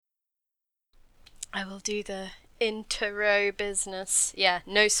I will do the intro business. Yeah,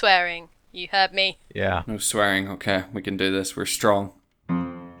 no swearing. You heard me. Yeah. No swearing. Okay, we can do this. We're strong.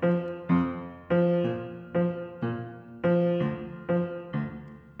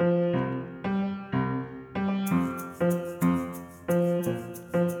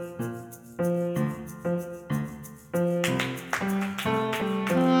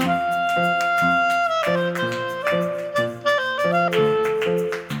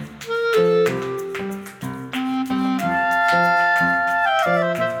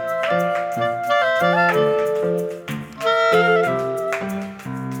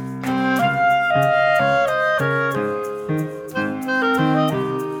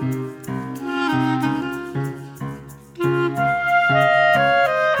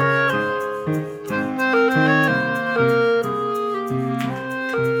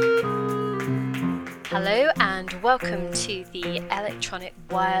 Hello and welcome to the Electronic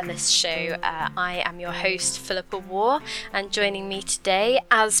Wireless Show. I am your host, Philippa War, and joining me today,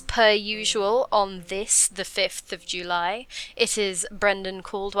 as per usual, on this, the 5th of July, it is Brendan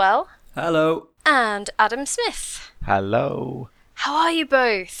Caldwell Hello. and Adam Smith. Hello. How are you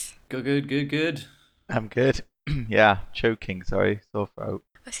both? Good. I'm good. Yeah, choking, sorry. Sore throat.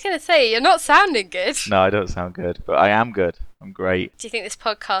 I was going to say, you're not sounding good. No, I don't sound good, but I am good. I'm great. Do you think this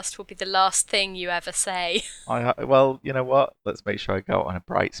podcast will be the last thing you ever say? Well, you know what? Let's make sure I go on a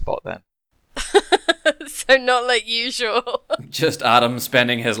bright spot then. So not like usual. Just Adam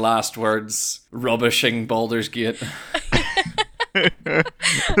spending his last words rubbishing Baldur's Gate. That's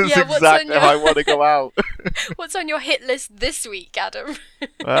Yeah, what's exactly on how your- I want to go out. What's on your hit list this week, Adam?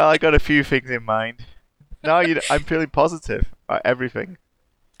 Well, I got a few things in mind. No, I'm feeling positive about everything.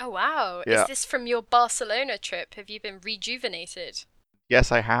 Oh wow, Yeah. Is this from your Barcelona trip? Have you been rejuvenated?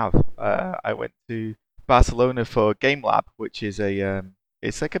 Yes, I have. I went to Barcelona for Game Lab, which is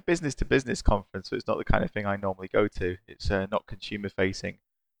it's like a business to business conference, so it's not the kind of thing I normally go to. It's not consumer facing,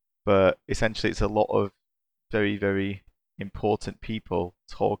 but essentially it's a lot of very, very important people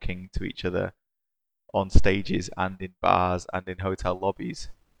talking to each other on stages and in bars and in hotel lobbies.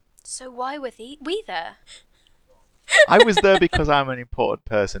 So why were we there? I was there because I'm an important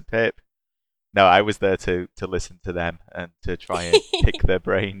person, Pip. No, I was there to listen to them and to try and pick their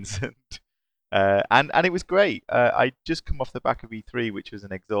brains, and it was great. I just come off the back of E3, which was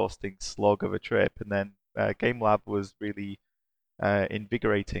an exhausting slog of a trip, and then Game Lab was really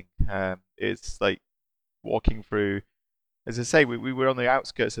invigorating. It's like walking through. As I say, we were on the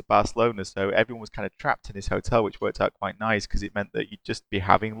outskirts of Barcelona, so everyone was kind of trapped in this hotel, which worked out quite nice because it meant that you'd just be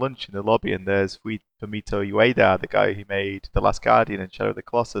having lunch in the lobby, and there's Fumito Ueda, the guy who made The Last Guardian and Shadow of the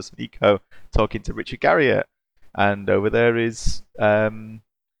Colossus, and Ico talking to Richard Garriott. And over there is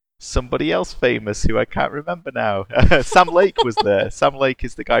somebody else famous who I can't remember now. Sam Lake was there. Sam Lake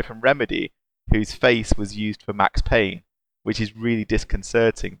is the guy from Remedy, whose face was used for Max Payne, which is really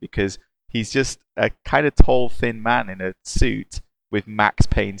disconcerting because he's just a kind of tall, thin man in a suit with Max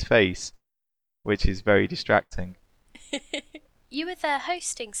Payne's face, which is very distracting. You were there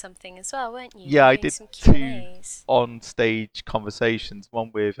hosting something as well, weren't you? Yeah, I Doing did some two Q&As. on-stage conversations.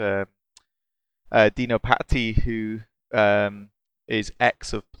 One with Dino Patti, who is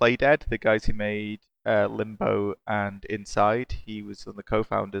ex of Playdead, the guys who made Limbo and Inside. He was one of the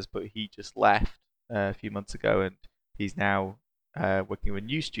co-founders, but he just left a few months ago, and he's now working with a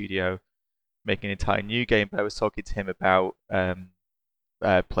new studio, making an entire new game. But I was talking to him about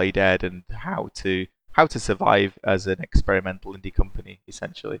Playdead and how to survive as an experimental indie company,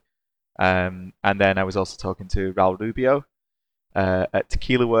 essentially. And then I was also talking to Raul Rubio at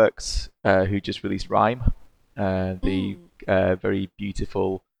Tequila Works, who just released Rhyme, the very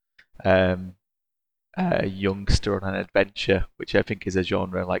beautiful youngster on an adventure, which I think is a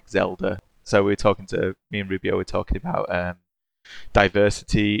genre like Zelda. So me and Rubio were talking about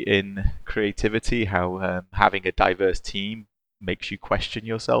diversity in creativity, how having a diverse team makes you question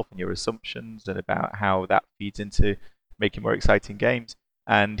yourself and your assumptions, and about how that feeds into making more exciting games.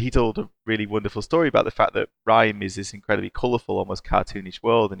 And he told a really wonderful story about the fact that Rhyme is this incredibly colourful, almost cartoonish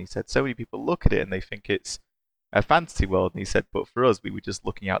world. And he said so many people look at it and they think it's a fantasy world. And he said, but for us, we were just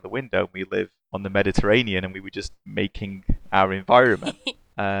looking out the window and we live on the Mediterranean and we were just making our environment.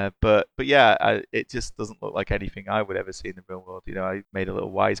 But yeah, it just doesn't look like anything I would ever see in the real world. I made a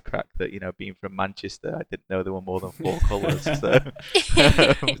little wisecrack that being from Manchester, I didn't know there were more than four colours. So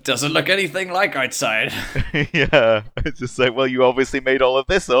It doesn't look anything like outside. yeah, it's just like, well, you obviously made all of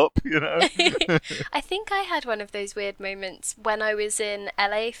this up. I think I had one of those weird moments when I was in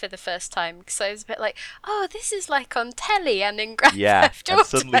LA for the first time, because I was a bit like, oh, this is like on telly and in Grand Yeah, Theft and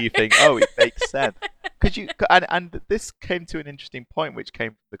Auto. suddenly you think, oh, it makes sense. Because and this came to an interesting point, which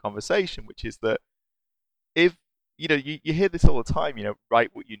came from the conversation, which is that if you hear this all the time,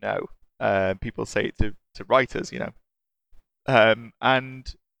 write what you know. People say it to writers,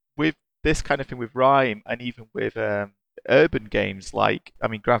 and with this kind of thing with rhyme and even with urban games, like, I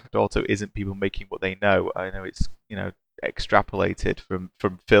mean, Grand Theft Auto isn't people making what they know. I know it's extrapolated from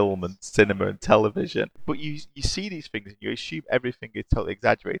film and cinema and television, but you see these things and you assume everything is totally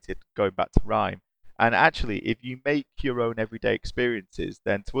exaggerated, going back to rhyme. And actually, if you make your own everyday experiences,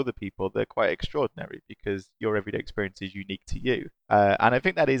 then to other people, they're quite extraordinary because your everyday experience is unique to you. And I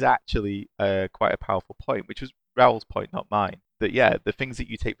think that is actually quite a powerful point, which was Raoul's point, not mine. That, yeah, the things that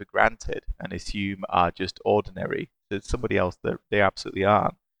you take for granted and assume are just ordinary to somebody else, that they absolutely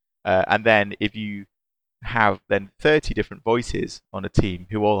aren't. And then if you have then 30 different voices on a team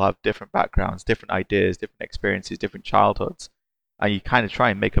who all have different backgrounds, different ideas, different experiences, different childhoods, and you kind of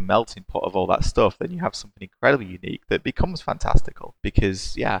try and make a melting pot of all that stuff, then you have something incredibly unique that becomes fantastical.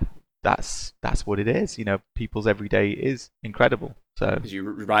 Because, yeah, that's what it is. People's everyday is incredible. So you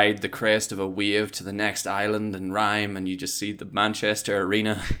ride the crest of a wave to the next island and rhyme, and you just see the Manchester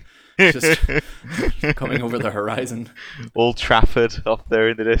Arena just coming over the horizon. Old Trafford off there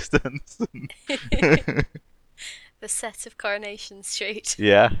in the distance. The set of Coronation Street.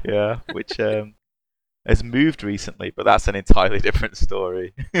 Yeah, which has moved recently, but that's an entirely different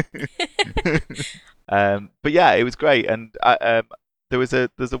story. But yeah, it was great, and there's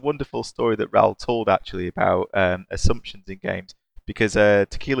a wonderful story that Raoul told actually about assumptions in games, because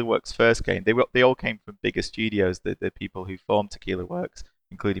Tequila Works' first game, they all came from bigger studios, the people who formed Tequila Works,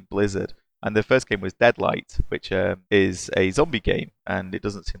 including Blizzard. And the first game was Deadlight, which is a zombie game, and it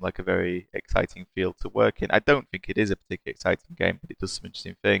doesn't seem like a very exciting field to work in. I don't think it is a particularly exciting game, but it does some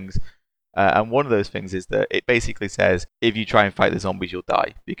interesting things. And one of those things is that it basically says if you try and fight the zombies, you'll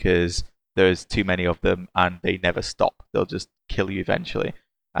die because there's too many of them and they never stop. They'll just kill you eventually.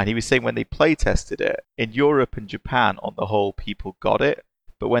 And he was saying when they play tested it in Europe and Japan, on the whole, people got it.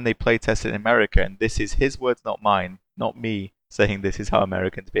 But when they play tested in America, and this is his words, not mine, not me saying this is how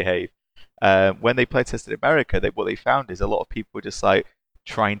Americans behave. When they play tested in America, what they found is a lot of people were just like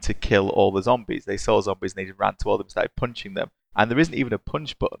trying to kill all the zombies. They saw zombies and they just ran to all of them and started punching them. And there isn't even a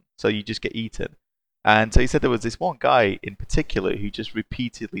punch button, so you just get eaten. And so he said there was this one guy in particular who just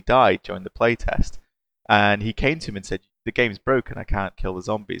repeatedly died during the playtest. And he came to him and said, the game's broken, I can't kill the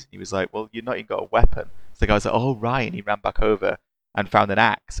zombies. And he was like, well, you've not even got a weapon. So the guy was like, oh, right. And he ran back over and found an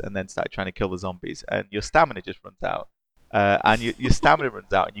axe and then started trying to kill the zombies. And your stamina just runs out. And your stamina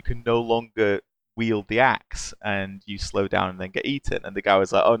runs out and you can no longer wield the axe, and you slow down and then get eaten. And the guy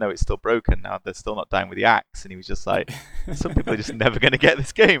was like, oh no, it's still broken now, they're still not dying with the axe. And he was just like, some people are just never going to get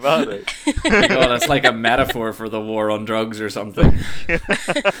this game, are they? Oh, that's like a metaphor for the war on drugs or something.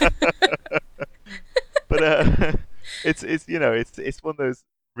 But it's one of those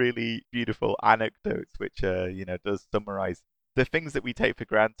really beautiful anecdotes which does summarize the things that we take for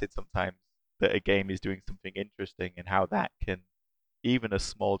granted sometimes, that a game is doing something interesting, and how that can, even a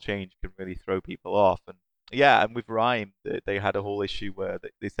small change can really throw people off. And yeah, and with Rhyme, they had a whole issue where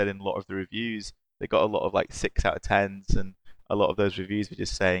they said in a lot of the reviews, they got a lot of like 6 out of 10s, and a lot of those reviews were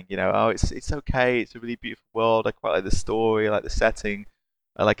just saying, oh, it's okay, it's a really beautiful world, I quite like the story, I like the setting,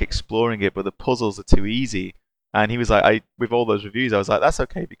 I like exploring it, but the puzzles are too easy. And he was like, with all those reviews, I was like, that's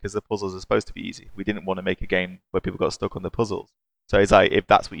okay, because the puzzles are supposed to be easy. We didn't want to make a game where people got stuck on the puzzles. So he's like, if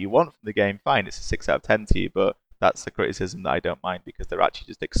that's what you want from the game, fine, it's a 6 out of 10 to you, but that's the criticism that I don't mind, because they're actually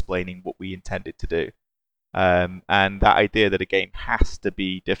just explaining what we intended to do. And that idea that a game has to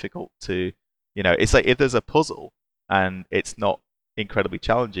be difficult to, it's like if there's a puzzle and it's not incredibly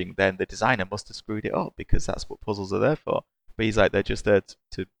challenging, then the designer must have screwed it up, because that's what puzzles are there for. But he's like, they're just there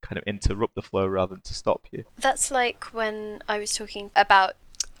to kind of interrupt the flow rather than to stop you. That's like when I was talking about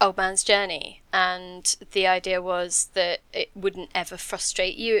Old Man's Journey, and the idea was that it wouldn't ever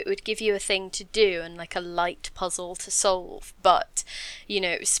frustrate you. It would give you a thing to do and like a light puzzle to solve. But,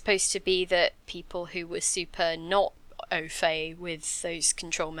 it was supposed to be that people who were super not au fait with those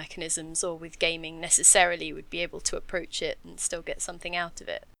control mechanisms or with gaming necessarily would be able to approach it and still get something out of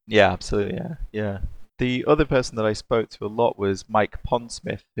it. Yeah, absolutely, yeah. The other person that I spoke to a lot was Mike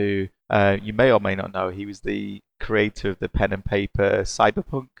Pondsmith, who you may or may not know. He was the creator of the pen and paper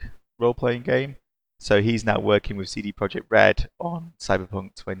Cyberpunk role-playing game. So he's now working with CD Projekt Red on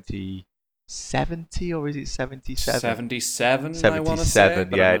Cyberpunk 2070, or is it 77? 77, 77, I want to say,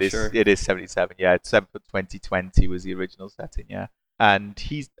 but yeah, I'm not sure. It is 77, yeah. Cyberpunk 2020 was the original setting, yeah. And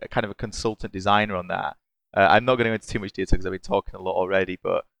he's a kind of a consultant designer on that. I'm not going to go into too much detail because I've been talking a lot already,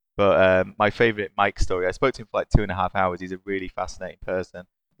 but my favorite Mike story, I spoke to him for like 2.5 hours. He's a really fascinating person.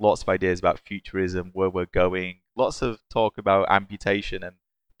 Lots of ideas about futurism, where we're going. Lots of talk about amputation and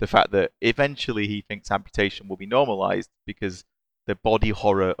the fact that eventually he thinks amputation will be normalized because the body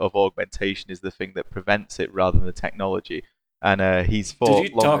horror of augmentation is the thing that prevents it rather than the technology. And he's fought.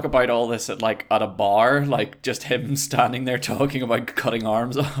 Did you talk about all this at a bar, like just him standing there talking about cutting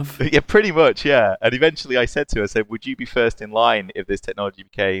arms off? Yeah, pretty much, yeah. And eventually I said to him, I said, would you be first in line if this technology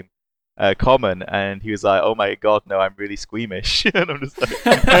became common? And he was like, oh my God, no, I'm really squeamish. And I'm just like...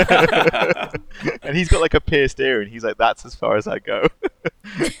 And he's got like a pierced ear, and he's like, that's as far as I go.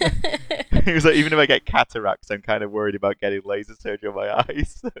 He was like, even if I get cataracts, I'm kind of worried about getting laser surgery on my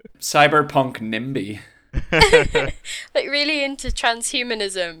eyes. Cyberpunk NIMBY. Like really into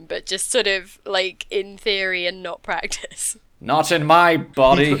transhumanism, but just sort of like in theory and not practice. Not in my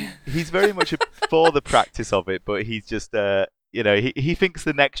body. He's very much for the practice of it, but he's just he thinks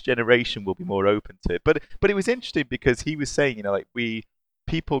the next generation will be more open to it. But it was interesting because he was saying, like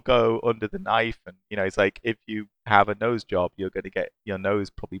people go under the knife, and it's like if you have a nose job, you're going to get your nose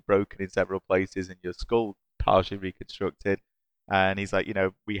probably broken in several places and your skull partially reconstructed. And he's like,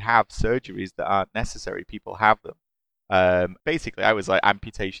 we have surgeries that aren't necessary. People have them. Basically, I was like,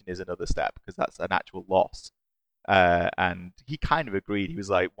 amputation is another step because that's an actual loss. And he kind of agreed. He was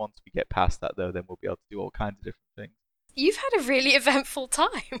like, once we get past that, though, then we'll be able to do all kinds of different things. You've had a really eventful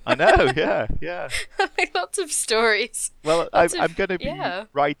time. I know, yeah. Lots of stories. Well, I'm going to be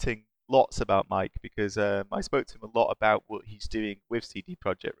writing lots about Mike because I spoke to him a lot about what he's doing with CD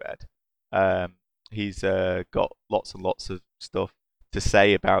Projekt Red. He's got lots and lots of stuff to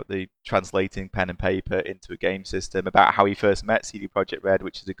say about the translating pen and paper into a game system, about how he first met CD Projekt Red,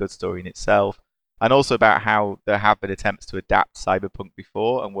 which is a good story in itself, and also about how there have been attempts to adapt Cyberpunk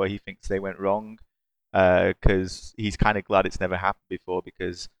before and where he thinks they went wrong, because he's kind of glad it's never happened before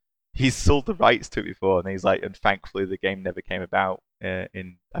because he's sold the rights to it before, and he's like, and thankfully the game never came about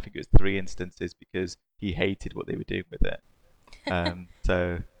in I think it was 3 instances because he hated what they were doing with it.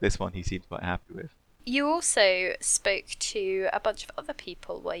 So this one he seemed quite happy with. You also spoke to a bunch of other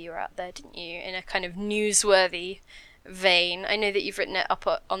people while you were out there, didn't you? In a kind of newsworthy vein. I know that you've written it up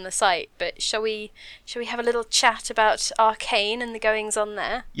on the site, but shall we have a little chat about Arcane and the goings on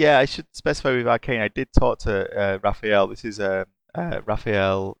there? Yeah, I should specify with Arcane. I did talk to Raphael. This is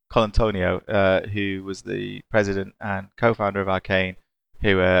Raphael Colantonio, who was the president and co-founder of Arcane,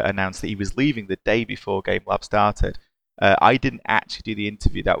 who announced that he was leaving the day before Game Lab started. I didn't actually do the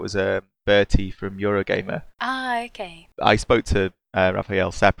interview. That was Bertie from Eurogamer. Ah, okay. I spoke to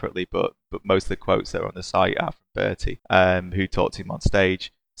Raphael separately, but most of the quotes that are on the site are from Bertie, who talked to him on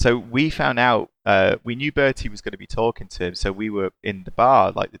stage. So we found out, we knew Bertie was going to be talking to him, so we were in the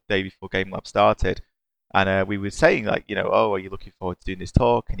bar like the day before Game Lab started, and we were saying like, oh, are you looking forward to doing this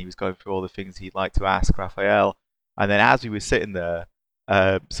talk? And he was going through all the things he'd like to ask Raphael. And then as we were sitting there,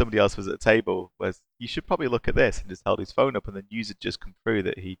 somebody else was at the table, you should probably look at this, and just held his phone up, and the news had just come through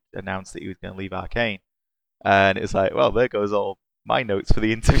that he announced that he was going to leave Arcane. And it was like, well, there goes all my notes for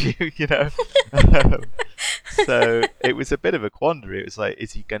the interview, So it was a bit of a quandary. It was like,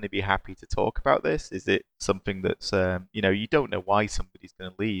 is he going to be happy to talk about this? Is it something that's, you don't know why somebody's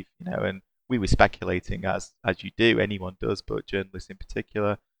going to leave, and we were speculating as you do, anyone does, but journalists in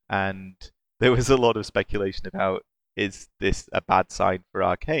particular. And there was a lot of speculation about, is this a bad sign for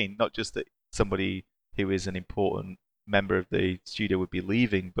Arcane? Not just that somebody who is an important member of the studio would be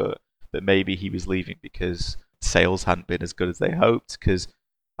leaving, but that maybe he was leaving because sales hadn't been as good as they hoped. Because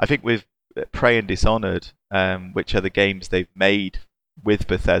I think with Prey and Dishonored, which are the games they've made with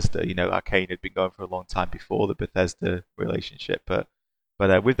Bethesda, Arcane had been going for a long time before the Bethesda relationship, but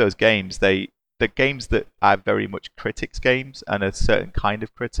with those games, the games that are very much critics games and a certain kind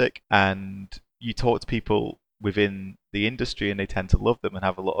of critic, and you talk to people within the industry and they tend to love them and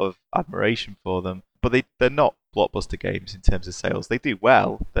have a lot of admiration for them, but they're not blockbuster games in terms of sales. They do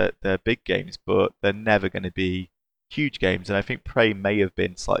well, they're big games, but they're never going to be huge games. And I think Prey may have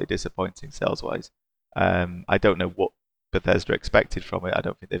been slightly disappointing sales wise. I don't know what Bethesda expected from it. I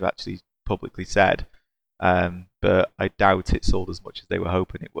don't think they've actually publicly said, but I doubt it sold as much as they were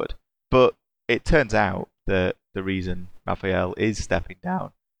hoping it would. But it turns out that the reason Raphael is stepping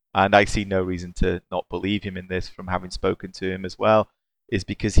down, and I see no reason to not believe him in this from having spoken to him as well, is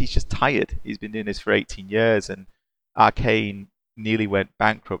because he's just tired. He's been doing this for 18 years, and Arcane nearly went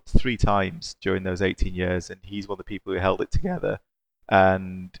bankrupt 3 times during those 18 years, and he's one of the people who held it together.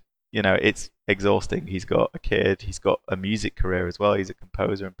 And, it's exhausting. He's got a kid, he's got a music career as well, he's a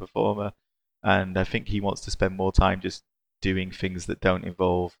composer and performer, and I think he wants to spend more time just doing things that don't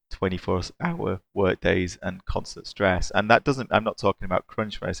involve 24-hour work days and constant stress. And I'm not talking about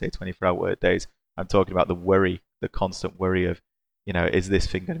crunch when I say 24-hour work days. I'm talking about the constant worry of, is this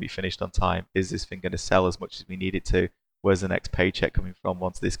thing going to be finished on time? Is this thing going to sell as much as we need it to? where's the next paycheck coming from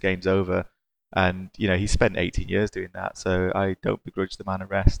once this game's over? And he spent 18 years doing that, so I don't begrudge the man a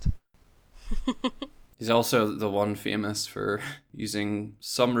rest. He's also the one famous for using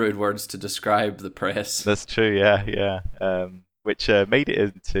some rude words to describe the press. That's true, yeah. Which made it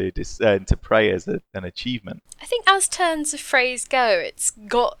into Prey as an achievement. I think as turns of phrase go, it's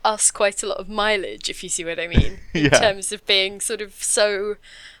got us quite a lot of mileage, if you see what I mean, in terms of being sort of so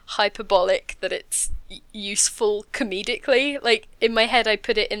hyperbolic that it's useful comedically. Like, in my head I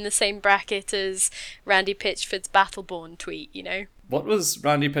put it in the same bracket as Randy Pitchford's Battleborn tweet, What was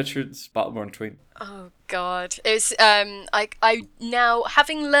Randy Pitchford's Battleborn tweet? Oh god, it was I now,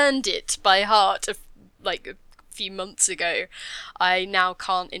 having learned it by heart a few months ago, I now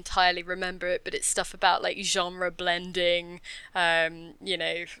can't entirely remember it, but it's stuff about like genre blending,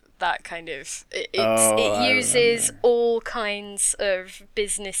 that kind of it uses all kinds of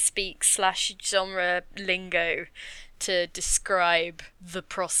business speak / genre lingo to describe the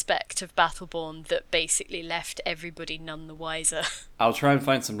prospect of Battleborn that basically left everybody none the wiser. I'll try and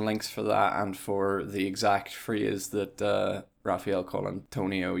find some links for that and for the exact phrase that Raphael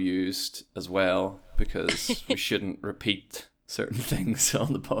Colantonio used as well, because we shouldn't repeat certain things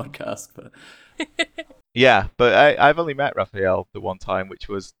on the podcast. But yeah, but I've only met Raphael the one time, which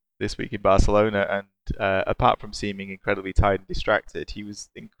was this week in Barcelona, and apart from seeming incredibly tired and distracted, he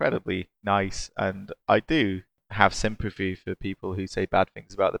was incredibly nice, and I do have sympathy for people who say bad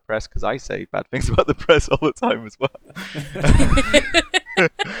things about the press, because I say bad things about the press all the time as well.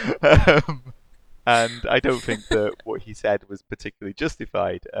 And I don't think that what he said was particularly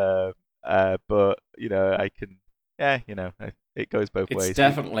justified. But I can, it goes both ways. It's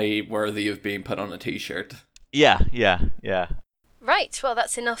definitely worthy of being put on a t-shirt. Yeah. Right, well,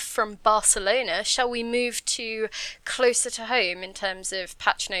 that's enough from Barcelona. Shall we move to closer to home in terms of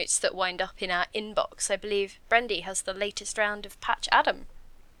patch notes that wind up in our inbox? I believe Brendy has the latest round of Patch Adam.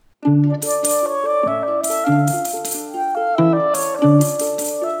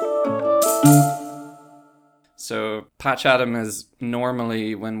 So Patch Adam is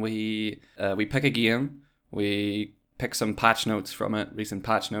normally when we pick a game, we pick some patch notes from it, recent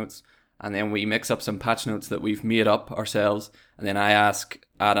patch notes, and then we mix up some patch notes that we've made up ourselves, and then I ask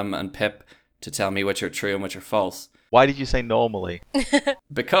Adam and Pip to tell me which are true and which are false. Why did you say normally?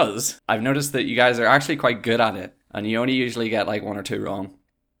 Because I've noticed that you guys are actually quite good at it, and you only usually get like 1 or 2 wrong.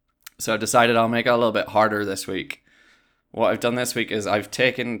 So I've decided I'll make it a little bit harder this week. What I've done this week is I've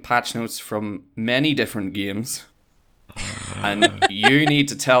taken patch notes from many different games, and you need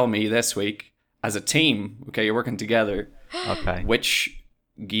to tell me this week, as a team, okay, you're working together, okay, which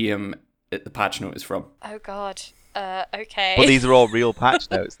game the patch note is from. Oh god. Okay. But these are all real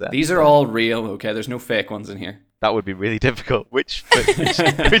patch notes then? These are all real, okay? There's no fake ones in here. That would be really difficult. Which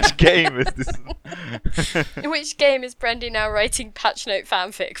game is this? Which game is Brendy now writing patch note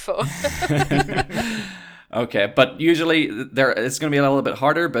fanfic for? Okay, but usually it's going to be a little bit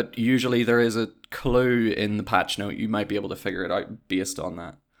harder, but usually there is a clue in the patch note. You might be able to figure it out based on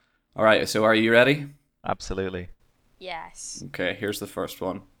that. All right, so are you ready? Absolutely. Yes. Okay, here's the first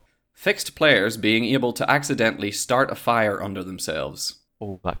one. Fixed players being able to accidentally start a fire under themselves.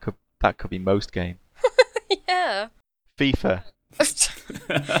 Oh, that could be most game. Yeah. FIFA.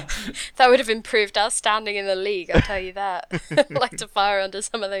 That would have improved our standing in the league, I'll tell you that. I'd like to fire under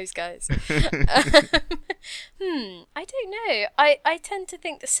some of those guys. I don't know. I tend to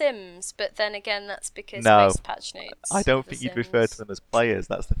think The Sims, but then again, that's because most patch notes. I don't think you'd refer to them as players.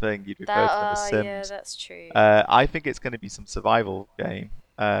 That's the thing. You'd refer to them as Sims. Yeah, that's true. I think it's going to be some survival game.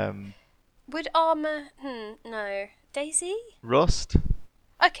 Would Armour... no. Daisy? Rust?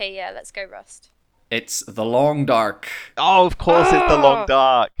 Okay, yeah, let's go Rust. It's The Long Dark. Oh, of course it's The Long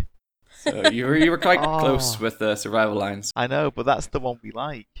Dark. So you were quite close with the survival lines. I know, but that's the one we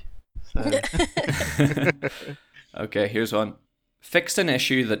like. So. Okay, here's one. Fixed an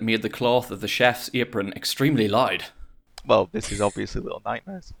issue that made the cloth of the chef's apron extremely loud. Well, this is obviously Little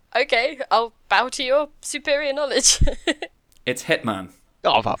Nightmares. Okay, I'll bow to your superior knowledge. It's Hitman.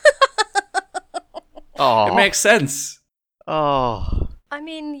 Oh, that. Oh. It makes sense. Oh. I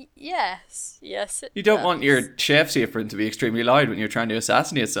mean, yes. Yes, it You don't does. want your chef's apron to be extremely loud when you're trying to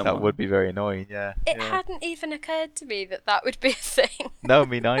assassinate someone. That would be very annoying, yeah. It yeah. hadn't even occurred to me that would be a thing. No,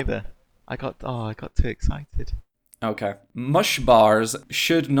 me neither. I got too excited. Okay. Mush bars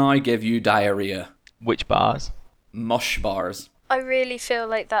should now give you diarrhea. Which bars? Mush bars. I really feel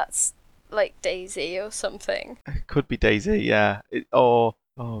like that's like Daisy or something. It could be Daisy, yeah. Oh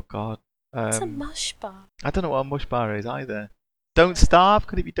god. It's a mush bar. I don't know what a mush bar is either. Don't Starve?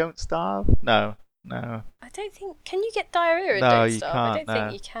 Could it be Don't Starve? No. I don't think... Can you get diarrhea in No, Don't you Starve? can't, I don't no.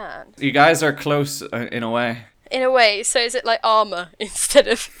 think you can. You guys are close in a way. in a way. So is it like armor instead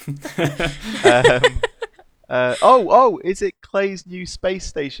of? Is it Clay's new space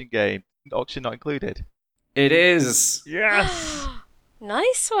station game? Auction not included. It is. Yes.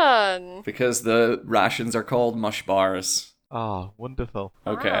 Nice one. Because the rations are called mush bars. Oh, wonderful.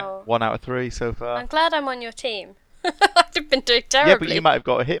 Okay. Wow. 1 out of 3 so far. I'm glad I'm on your team. I'd have been doing terribly. Yeah, but you might have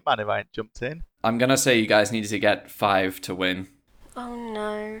got a Hitman if I hadn't jumped in. I'm gonna say you guys need to get 5 to win. Oh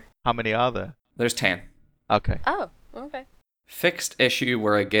no. How many are there? There's 10. Okay. Oh, okay. Fixed issue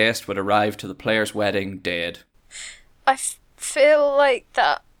where a guest would arrive to the player's wedding dead. I feel like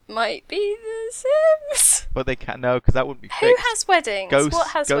that might be The Sims. But they can't know because that wouldn't be fixed. Who has weddings? Ghosts, What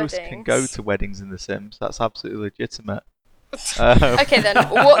has Ghosts weddings? can go to weddings in The Sims. That's absolutely legitimate. Okay then,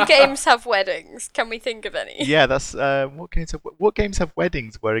 what games have weddings? Can we think of any? Yeah, that's what games have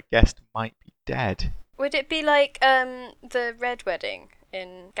weddings where a guest might be dead? Would it be like the Red Wedding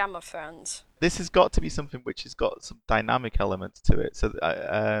in Game of Thrones? This has got to be something which has got some dynamic elements to it. So,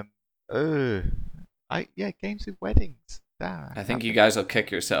 games with weddings. I think you guys will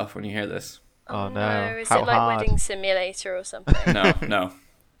kick yourself when you hear this. Oh no! Is How it like hard? Wedding Simulator or something? No.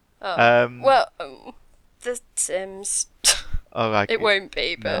 Oh. The Sims. It won't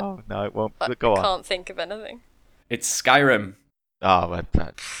be, but no, it won't. I But go on. can't think of anything. It's Skyrim. Oh,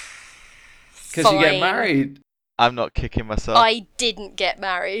 Because you get Fine. married. I'm not kicking myself. I didn't get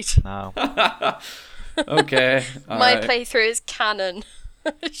married. No. Okay. all My right. playthrough is canon.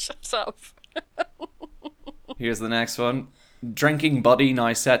 Shut up. Here's the next one. Drinking buddy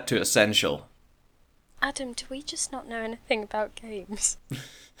now set to essential. Adam, do we just not know anything about games?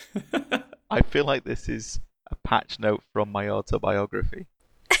 I feel like this is a patch note from my autobiography.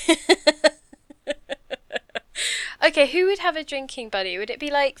 Okay, who would have a drinking buddy? Would it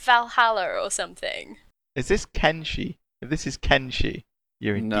be like Valhalla or something? Is this Kenshi? If this is Kenshi,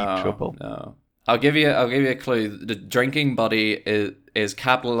 you're in deep trouble. No. I'll give you a clue. The drinking buddy is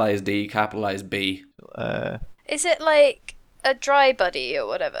capitalized D, capitalized B. Is it like a dry buddy or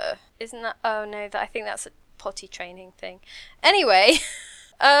whatever? Isn't that? Oh no, I think that's a potty training thing. Anyway,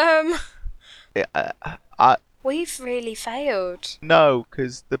 we've really failed. No,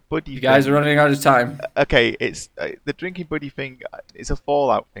 because the buddy. You guys are running out of time. Okay, it's the drinking buddy thing. It's a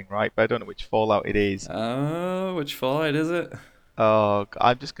Fallout thing, right? But I don't know which Fallout it is. Oh, which Fallout is it? Oh,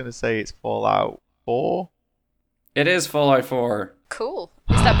 I'm just gonna say it's Fallout 4. It is Fallout 4. Cool.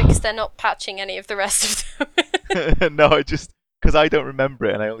 Is that because they're not patching any of the rest of them? No, because I don't remember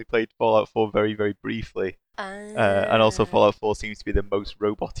it, and I only played Fallout 4 very, very briefly. And also Fallout 4 seems to be the most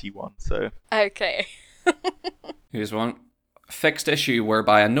robot-y one. So. Okay. Here's one. Fixed issue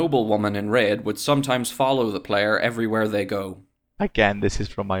whereby a noblewoman in red would sometimes follow the player everywhere they go. Again, this is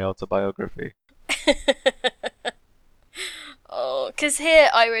from my autobiography. Oh, because here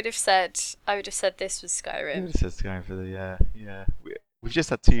I would have said this was Skyrim. This is going for the yeah. We've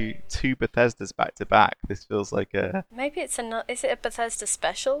just had two Bethesdas back to back. This feels like a. Maybe it's another. Is it a Bethesda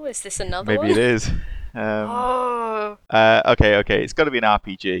special? Is this another Maybe one? it is. Okay. It's got to be an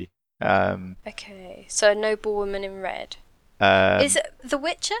RPG. Okay, so a noblewoman in red. Is it The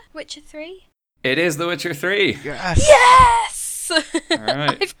Witcher? Witcher 3? It is The Witcher 3. Yes. Yes! All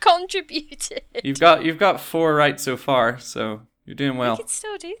right. I've contributed. You've got 4 right so far, so you're doing well. We could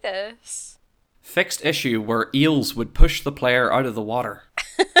still do this. Fixed issue where eels would push the player out of the water.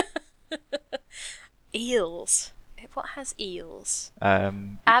 Eels. What has eels? The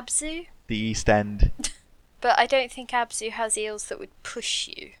Abzu? East End. But I don't think Abzu has eels that would push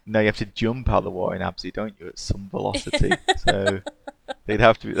you. No, you have to jump out of the water in Abzu, don't you? At some velocity. So they'd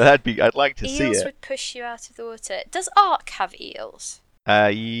have to be. That'd be. I'd like to see Eels it. would push you out of the water. Does Ark have eels?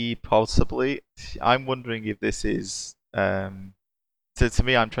 Possibly. I'm wondering if this is. So to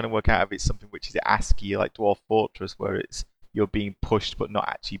me, I'm trying to work out if it's something which is ASCII, like Dwarf Fortress, where it's you're being pushed but not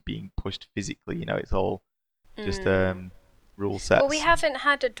actually being pushed physically. You know, it's all just rule sets. Well, we haven't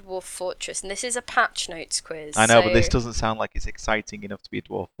had a Dwarf Fortress, and this is a patch notes quiz. I know, so... but this doesn't sound like it's exciting enough to be a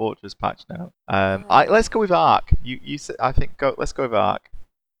Dwarf Fortress patch now. Let's go with Ark. You said, I think let's go with Ark.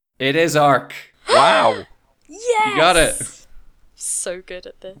 It is Ark. Wow. Yes! You got it. So good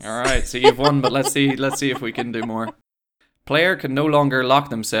at this. All right, so you've won, but let's see if we can do more. Player can no longer lock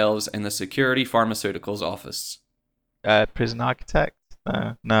themselves in the security pharmaceuticals office. Prison Architect?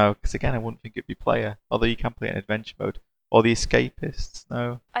 No, because again, I wouldn't think it'd be player. Although you can play it in adventure mode. Or the Escapists?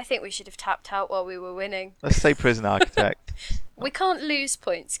 No. I think we should have tapped out while we were winning. Let's say Prison Architect. We can't lose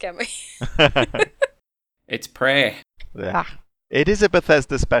points, can we? It's Prey. Yeah. It is a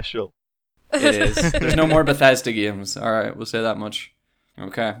Bethesda special. It is. There's no more Bethesda games. All right, we'll say that much.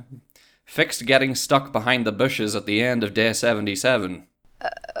 Okay. Fixed getting stuck behind the bushes at the end of day 77.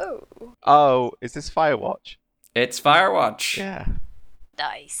 Oh. Oh, is this Firewatch? It's Firewatch. Yeah.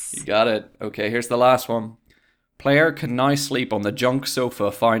 Nice. You got it. Okay, here's the last one. Player can now sleep on the junk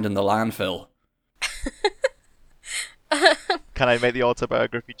sofa found in the landfill. Can I make the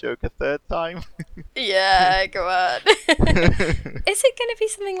autobiography joke a third time? Yeah, go on. Is it going to be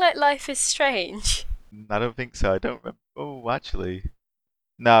something like Life is Strange? I don't think so. I don't remember. Oh, actually,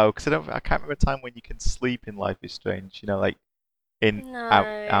 no, because I can't remember a time when you can sleep in Life is Strange. You know, like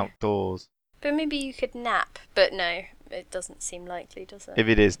No. outdoors. But maybe you could nap. But no, it doesn't seem likely, does it? If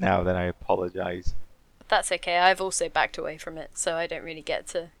it is now, then I apologise. That's okay. I've also backed away from it, so I don't really get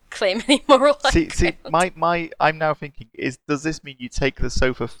to claim any moral high See, ground. I'm now thinking: does this mean you take the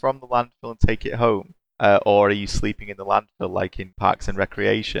sofa from the landfill and take it home, or are you sleeping in the landfill like in Parks and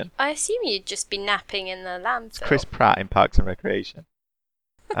Recreation? I assume you'd just be napping in the landfill. It's Chris Pratt in Parks and Recreation.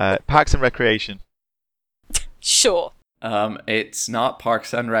 Parks and Recreation. Sure. It's not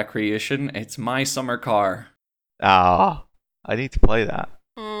Parks and Recreation. It's My Summer Car. Ah, I need to play that.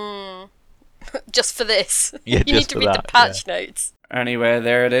 Just for this. Yeah, you need just to for read the that, patch notes. Anyway,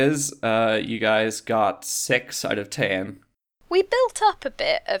 there it is. You guys got 6 out of 10. We built up a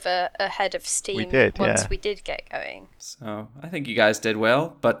bit of a head of steam We did, once yeah. we did get going. So I think you guys did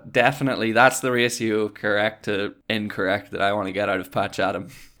well, but definitely that's the ratio of correct to incorrect that I want to get out of Patch Adam.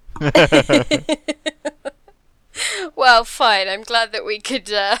 Well, fine. I'm glad that we could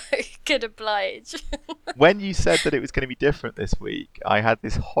oblige. When you said that it was going to be different this week, I had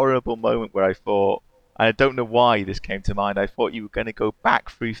this horrible moment where I thought, and I don't know why this came to mind, I thought you were going to go back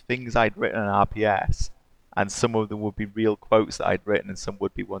through things I'd written on RPS, and some of them would be real quotes that I'd written, and some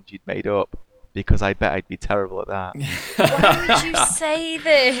would be ones you'd made up, because I bet I'd be terrible at that. Why would you say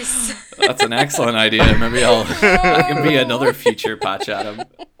this? That's an excellent idea. Maybe that can be another future Patch Adam.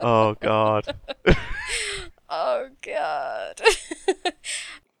 Oh, God. Oh, God.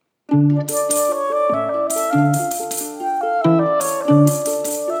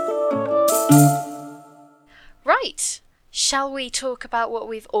 Right. Shall we talk about what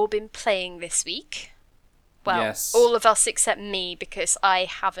we've all been playing this week? Well, Yes. all of us except me, because I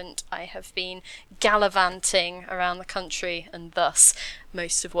haven't. I have been gallivanting around the country, and thus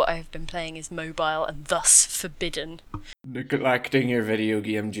most of what I have been playing is mobile and thus forbidden. Neglecting your video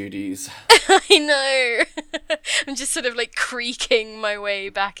game duties. I know. I'm just sort of like creaking my way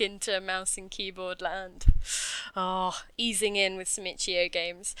back into mouse and keyboard land. Oh, easing in with some itch.io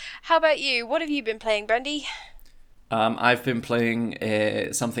games. How about you? What have you been playing, Brandy? I've been playing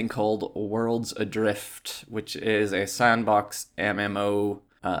something called Worlds Adrift, which is a sandbox MMO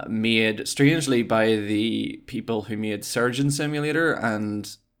made strangely by the people who made Surgeon Simulator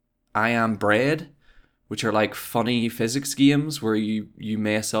and I Am Bread, which are like funny physics games where you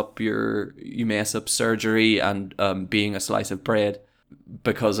mess up surgery and being a slice of bread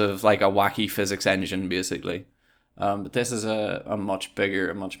because of like a wacky physics engine, basically. But this is a much bigger,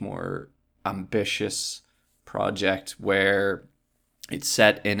 a much more ambitious project where it's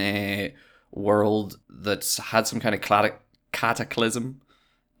set in a world that's had some kind of cataclysm,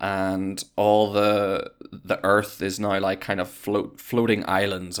 and all the earth is now like kind of floating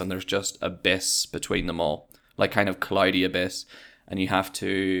islands, and there's just abyss between them all, like kind of cloudy abyss, and you have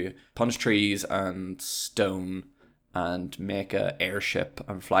to punch trees and stone and make a airship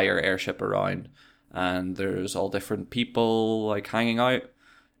and fly your airship around, and there's all different people like hanging out,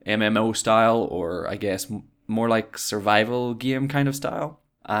 MMO style, or I guess more like survival game kind of style,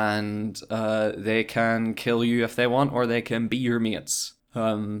 and they can kill you if they want, or they can be your mates.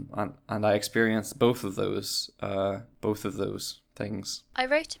 And I experienced both of those things. I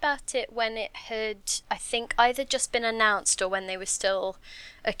wrote about it when it had, I think, either just been announced or when they were still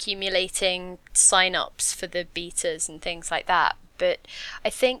accumulating sign-ups for the betas and things like that. But I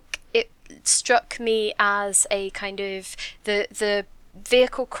think it struck me as a kind of the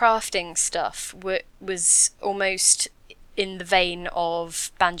vehicle crafting stuff was almost in the vein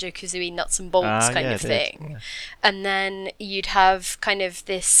of Banjo-Kazooie nuts and bolts kind of thing. Yeah. And then you'd have kind of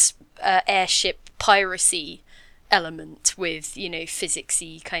this airship piracy element with, you know,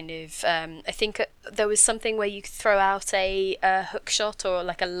 physicsy kind of, I think there was something where you could throw out a hook shot or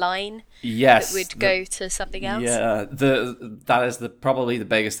like a line that would go to something else. Yeah, that is probably the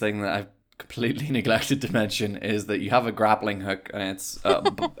biggest thing that I've completely neglected to mention, is that you have a grappling hook, and it's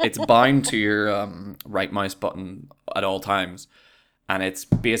bound to your right mouse button at all times, and it's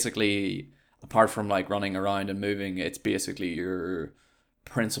basically, apart from like running around and moving, it's basically your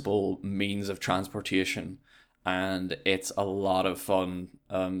principal means of transportation, and it's a lot of fun.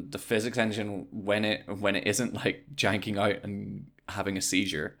 The physics engine, when it isn't like janking out and having a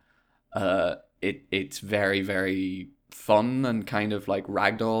seizure, it's very, very fun and kind of like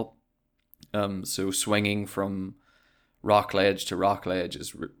ragdoll. So swinging from rock ledge to rock ledge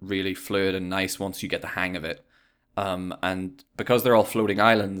is really fluid and nice once you get the hang of it. And because they're all floating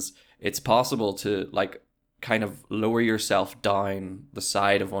islands, it's possible to like kind of lower yourself down the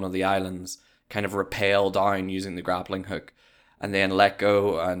side of one of the islands, kind of rappel down using the grappling hook, and then let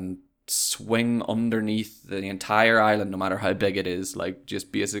go and swing underneath the entire island, no matter how big it is, like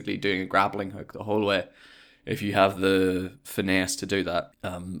just basically doing a grappling hook the whole way, if you have the finesse to do that,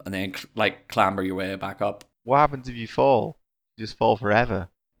 and then like clamber your way back up. What happens if you fall? You just fall forever.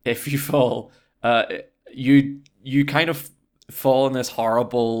 If you fall, you kind of fall in this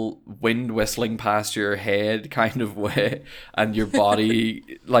horrible wind whistling past your head kind of way, and your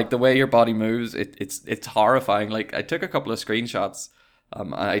body, like the way your body moves, it's horrifying. Like I took a couple of screenshots.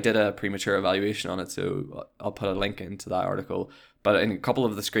 I did a premature evaluation on it, so I'll put a link into that article. But in a couple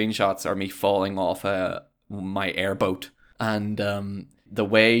of the screenshots are me falling off my airboat, and the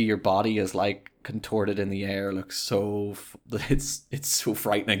way your body is like contorted in the air looks so it's so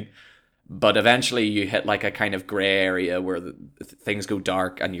frightening. But eventually you hit like a kind of gray area where things go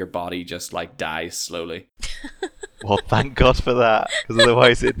dark and your body just like dies slowly. Well, thank God for that, because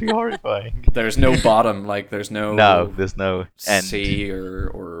otherwise it'd be horrifying. There's no bottom, like there's no end. Sea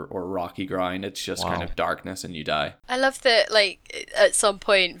or rocky ground. It's just kind of darkness and you die. I love that, like, at some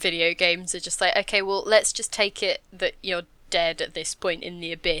point video games are just like, okay, well, let's just take it that you're dead at this point in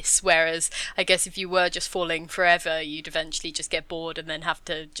the abyss, whereas I guess if you were just falling forever, you'd eventually just get bored and then have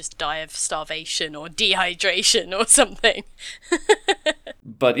to just die of starvation or dehydration or something.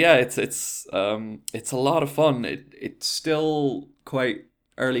 But yeah, it's a lot of fun. It's still quite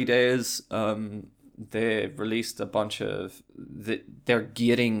early days. They've released a bunch of they're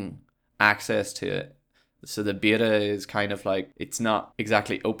getting access to it. So the beta is kind of like, it's not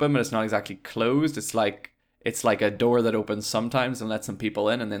exactly open, but it's not exactly closed. It's like a door that opens sometimes and lets some people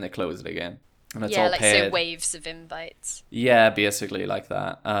in, and then they close it again. And it's all like paid. so waves of invites. Yeah, basically like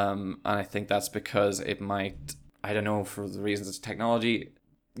that. And I think that's because it might, I don't know, for the reasons it's technology.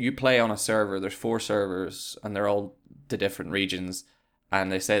 You play on a server, there's 4 servers, and they're all the different regions.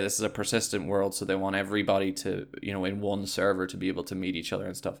 And they say this is a persistent world, so they want everybody to, in one server to be able to meet each other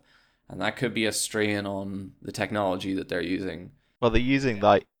and stuff. And that could be a strain on the technology that they're using. Well, they're using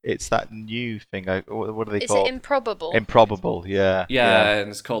it's that new thing. What do they call it? Is it Improbable? Improbable, yeah. Yeah, and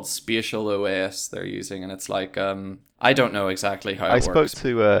it's called Spatial OS they're using, and it's like, I don't know exactly how it works. I spoke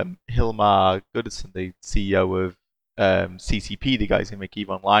to Hilmar Goodison, the CEO of CCP, the guys who make EVE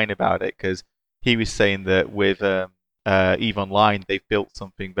Online, about it, because he was saying that with EVE Online, they've built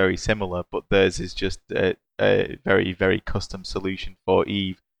something very similar, but theirs is just a very, very custom solution for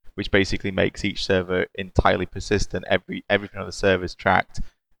EVE, which basically makes each server entirely persistent. Everything on the server is tracked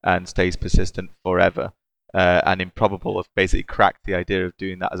and stays persistent forever. And Improbable have basically cracked the idea of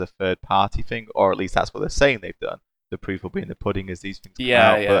doing that as a third-party thing, or at least that's what they're saying they've done. The proof will be in the pudding as these things come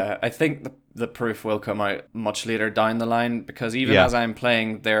out. Yeah. I think the proof will come out much later down the line, because even as I'm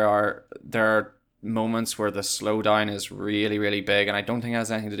playing, there are moments where the slowdown is really, really big, and I don't think it has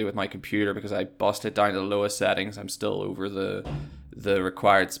anything to do with my computer, because I bust it down to the lowest settings. I'm still over the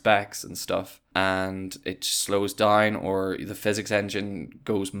required specs and stuff, and it just slows down, or the physics engine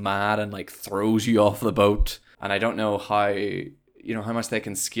goes mad and like throws you off the boat. And I don't know how much they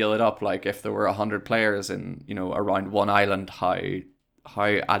can scale it up. Like if there were 100 players in around one island, how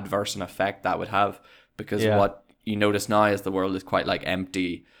adverse an effect that would have, because what you notice now is the world is quite like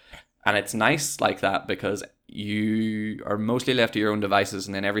empty. And it's nice like that, because you are mostly left to your own devices,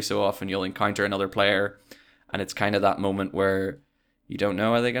 and then every so often you'll encounter another player, and it's kind of that moment where you don't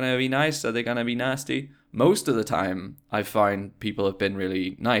know, are they going to be nice? Are they going to be nasty? Most of the time, I've found people have been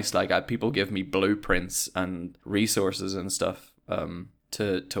really nice. Like people give me blueprints and resources and stuff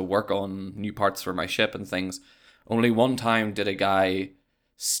to work on new parts for my ship and things. Only one time did a guy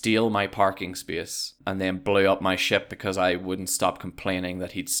steal my parking space and then blew up my ship because I wouldn't stop complaining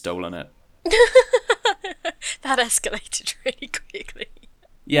that he'd stolen it. That escalated really quickly.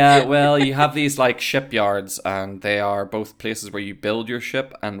 Yeah, well, you have these like shipyards, and they are both places where you build your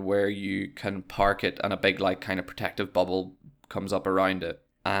ship and where you can park it, and a big like kind of protective bubble comes up around it.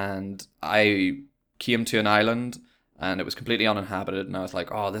 And I came to an island and it was completely uninhabited, and I was like,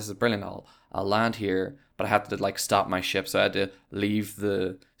 oh, this is brilliant, I'll land here. But I had to like stop my ship, so I had to leave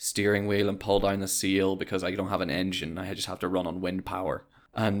the steering wheel and pull down the sail because I don't have an engine. I just have to run on wind power.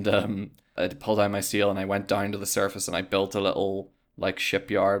 And I had to pull down my sail, and I went down to the surface and I built a little like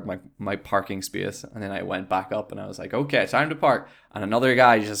shipyard, my parking space, and then I went back up and I was like, okay, time to park. And another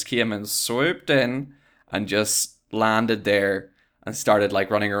guy just came and swooped in and just landed there and started like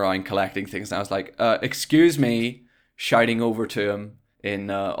running around collecting things. And I was like, excuse me, shouting over to him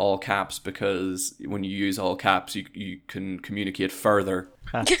in all caps, because when you use all caps, you can communicate further.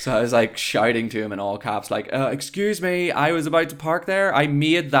 So I was like shouting to him in all caps, like, excuse me, I was about to park there. I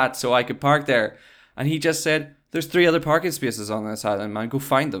made that so I could park there. And he just said, there's 3 other parking spaces on this island, man. Go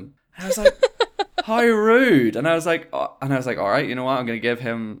find them. And I was like, how rude. And I was like, all right, you know what? I'm going to give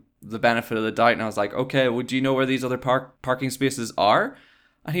him the benefit of the doubt. And I was like, okay, well, do you know where these other parking spaces are?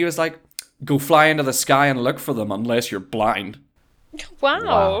 And he was like, go fly into the sky and look for them unless you're blind.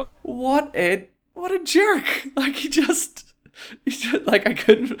 Wow. What a jerk. Like, he just like, I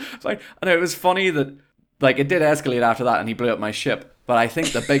couldn't find. And it was funny that, like, it did escalate after that and he blew up my ship. But I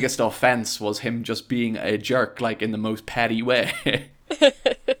think the biggest offense was him just being a jerk, like, in the most petty way.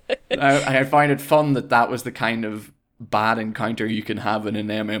 I find it fun that was the kind of bad encounter you can have in an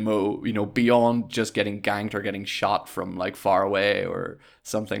MMO, you know, beyond just getting ganked or getting shot from like far away or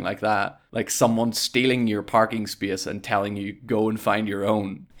something like that. Like someone stealing your parking space and telling you go and find your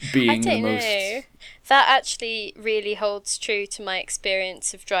own, being the most... know. That actually really holds true to my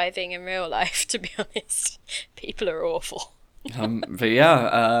experience of driving in real life, to be honest. People are awful. But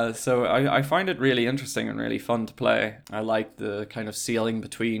yeah, so I find it really interesting and really fun to play. I like the kind of sailing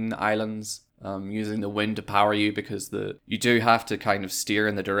between islands, using the wind to power you, because you do have to kind of steer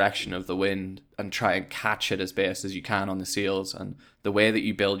in the direction of the wind and try and catch it as best as you can on the sails. And the way that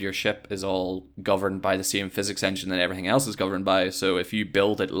you build your ship is all governed by the same physics engine that everything else is governed by. So if you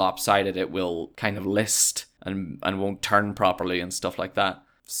build it lopsided, it will kind of list and won't turn properly and stuff like that.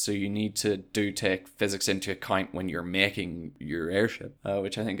 So you need to take physics into account when you're making your airship,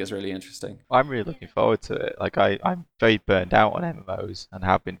 which I think is really interesting. I'm really looking forward to it. Like I'm very burned out on MMOs and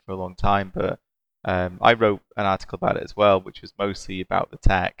have been for a long time, but I wrote an article about it as well, which was mostly about the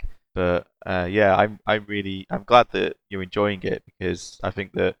tech. But yeah, I'm glad that you're enjoying it, because I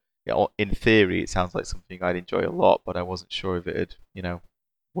think that, you know, in theory it sounds like something I'd enjoy a lot, but I wasn't sure if it'd, you know,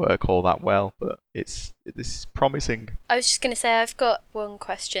 work all that well, but this is promising. I was just going to say, I've got one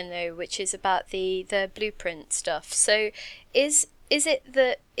question though, which is about the blueprint stuff. So is it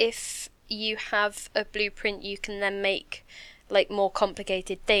that if you have a blueprint you can then make like more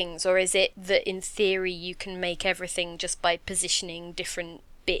complicated things, or is it that in theory you can make everything just by positioning different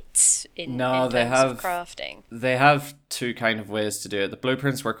bits in terms of crafting? They have 2 kind of ways to do it. The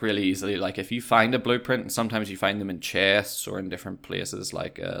blueprints work really easily. Like if you find a blueprint, and sometimes you find them in chests or in different places,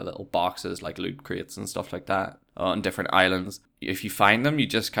 like little boxes, like loot crates and stuff like that, on different islands. If you find them, you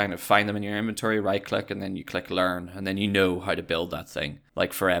just kind of find them in your inventory, right click, and then you click learn, and then you know how to build that thing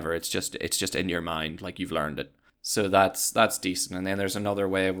like forever. It's just in your mind, like you've learned it. So that's decent. And then there's another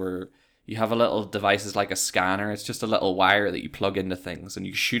way where you have a little device like a scanner. It's just a little wire that you plug into things and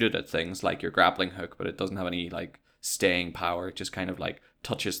you shoot it at things like your grappling hook, but it doesn't have any like staying power. It just kind of like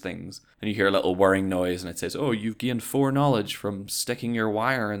touches things, and you hear a little whirring noise and it says, oh, you've gained 4 knowledge from sticking your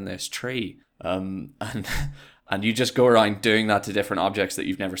wire in this tree. And you just go around doing that to different objects that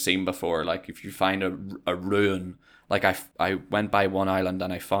you've never seen before. Like if you find a ruin, like I went by one island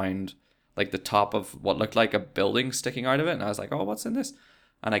and I found like the top of what looked like a building sticking out of it, and I was like, oh, what's in this?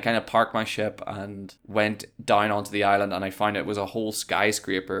 And I kind of parked my ship and went down onto the island, and I found it was a whole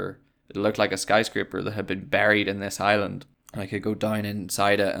skyscraper. It looked like a skyscraper that had been buried in this island. And I could go down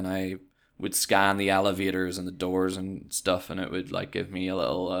inside it, and I would scan the elevators and the doors and stuff, and it would like give me a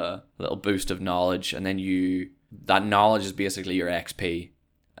little boost of knowledge. And then that knowledge is basically your XP,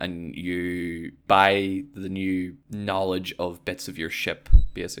 and you buy the new knowledge of bits of your ship,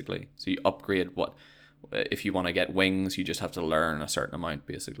 basically. So you upgrade if you want to get wings, you just have to learn a certain amount,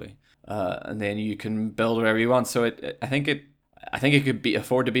 basically, and then you can build whatever you want. So I think it could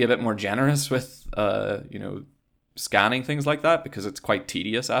afford to be a bit more generous with scanning things like that, because it's quite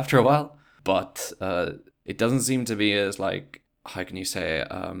tedious after a while. But it doesn't seem to be as like, how can you say,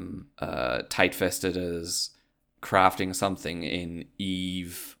 tight-fisted as crafting something in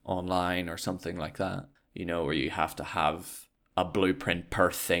EVE Online or something like that. You know, where you have to have a blueprint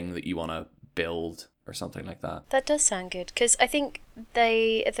per thing that you want to build, or something like that. That does sound good, because I think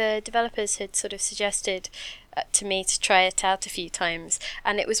the developers had sort of suggested to me to try it out a few times,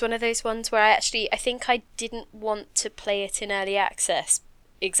 and it was one of those ones where I think I didn't want to play it in early access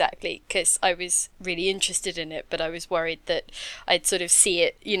exactly because I was really interested in it, but I was worried that I'd sort of see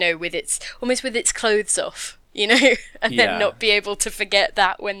it, with its clothes off, and then not be able to forget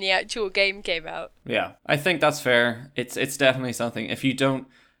that when the actual game came out. Yeah, I think that's fair. It's definitely something. If you don't,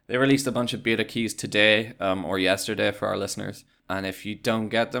 they released a bunch of beta keys today, or yesterday for our listeners. And if you don't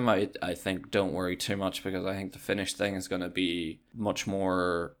get them, I think don't worry too much, because I think the finished thing is going to be much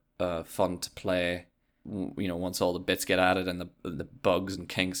more fun to play, once all the bits get added and the bugs and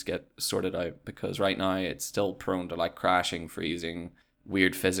kinks get sorted out. Because right now it's still prone to like crashing, freezing,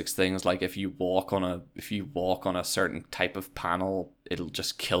 weird physics things, like if you walk on a certain type of panel, it'll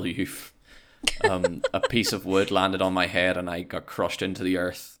just kill you. A piece of wood landed on my head and I got crushed into the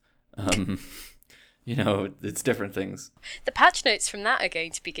earth. It's different things. The patch notes from that are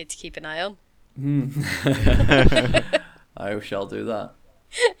going to be good to keep an eye on. I shall do that.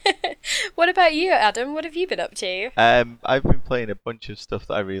 What about you, Adam? What have you been up to? I've been playing a bunch of stuff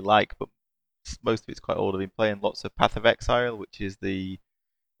that I really like, but most of it's quite old. I've been playing lots of Path of Exile, which is the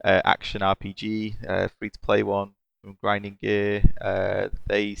action RPG, free-to-play one from Grinding Gear.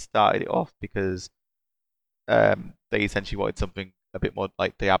 They started it off because they essentially wanted something a bit more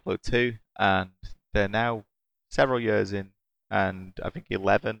like Diablo 2, and they're now several years in, and I think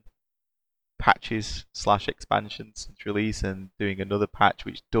 11 patches / expansions since release, and doing another patch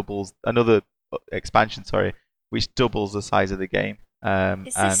which doubles another expansion, which doubles the size of the game.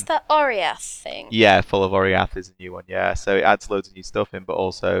 Is this the Oriath thing? Yeah, Full of Oriath is a new one. Yeah, so it adds loads of new stuff in, but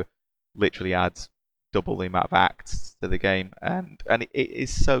also literally adds double the amount of acts to the game, and it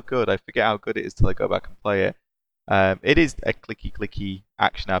is so good. I forget how good it is till I go back and play it. It is a clicky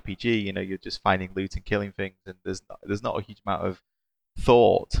action RPG. You're just finding loot and killing things, and there's not a huge amount of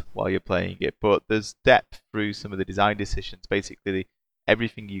thought while you're playing it, but there's depth through some of the design decisions. Basically,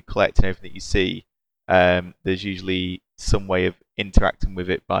 everything you collect and everything that you see, there's usually some way of interacting with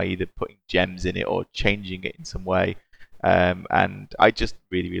it by either putting gems in it or changing it in some way. And I just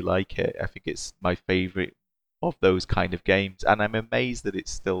really, really like it. I think it's my favourite of those kind of games, and I'm amazed that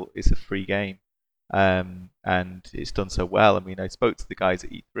it's a free game, and it's done so well. I mean, I spoke to the guys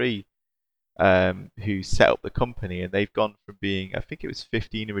at E3 who set up the company, and they've gone from being, I think it was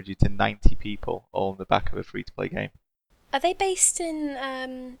 15 originally, to 90 people, all on the back of a free-to-play game. Are they based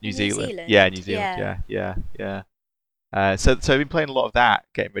in New Zealand? Yeah, New Zealand. Yeah. So I've been playing a lot of that,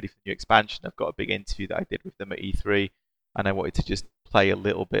 getting ready for the new expansion. I've got a big interview that I did with them at E3, and I wanted to just play a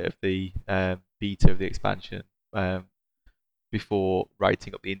little bit of the beta of the expansion before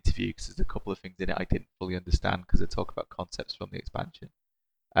writing up the interview, because there's a couple of things in it I didn't fully understand, because they talk about concepts from the expansion.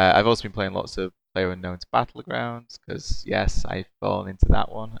 I've also been playing lots of PlayerUnknown's Battlegrounds, because yes, I've fallen into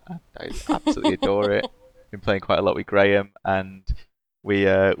that one, and I absolutely adore it. Been playing quite a lot with Graham, and we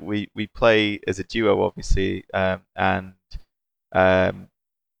play as a duo, obviously, and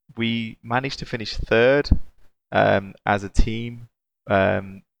we managed to finish third as a team.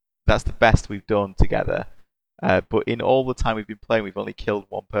 That's the best we've done together. But in all the time we've been playing, we've only killed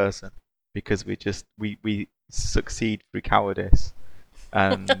one person, because we succeed through cowardice,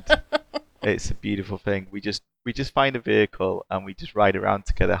 and it's a beautiful thing. We just find a vehicle and we just ride around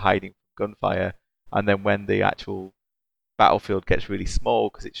together, hiding from gunfire. And then when the actual battlefield gets really small,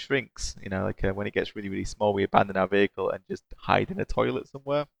 because it shrinks, when it gets really, really small, we abandon our vehicle and just hide in a toilet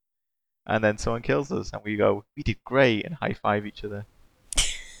somewhere. And then someone kills us, and we go, "We did great," and high five each other.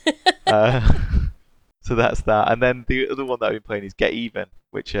 So that's that. And then the other one that I've been playing is Get Even,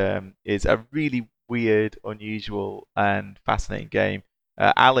 which is a really weird, unusual, and fascinating game.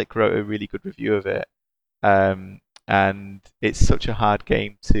 Alec wrote a really good review of it. And it's such a hard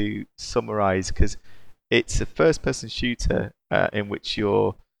game to summarize, because it's a first-person shooter in which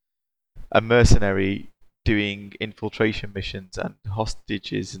you're a mercenary doing infiltration missions and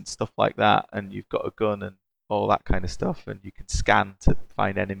hostages and stuff like that, and you've got a gun and all that kind of stuff, and you can scan to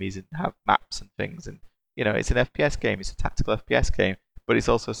find enemies and have maps and things. And it's an FPS game, it's a tactical FPS game, but it's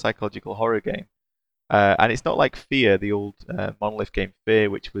also a psychological horror game. And it's not like Fear, the old Monolith game Fear,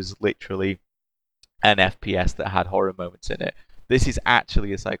 which was literally an FPS that had horror moments in it. This is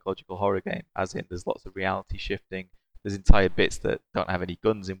actually a psychological horror game, as in there's lots of reality shifting. There's entire bits that don't have any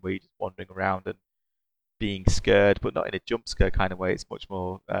guns in, where you're just wandering around and being scared, but not in a jump scare kind of way. It's much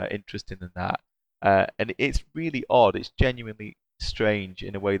more interesting than that. And it's really odd. It's genuinely strange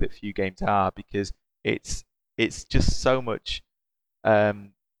in a way that few games are, because it's just so much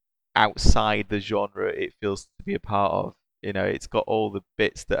outside the genre it feels to be a part of. It's got all the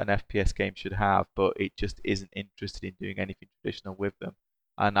bits that an FPS game should have, but it just isn't interested in doing anything traditional with them.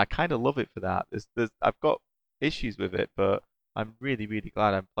 And I kind of love it for that. I've got issues with it, but I'm really, really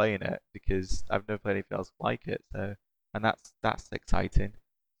glad I'm playing it, because I've never played anything else like it. So, and that's exciting.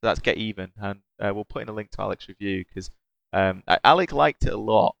 So that's Get Even, and we'll put in a link to Alec's review, because Alec liked it a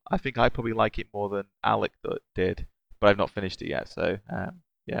lot. I think I probably like it more than Alec did, but I've not finished it yet. So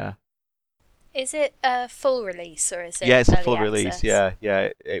yeah. Is it a full release, or is it? Yeah, it's a early full access? release. Yeah.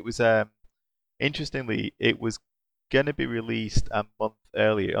 It was interestingly, it was going to be released a month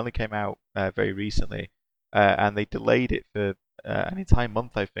earlier. It only came out very recently, and they delayed it for an entire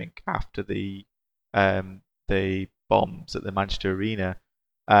month, I think, after the bombs at the Manchester Arena.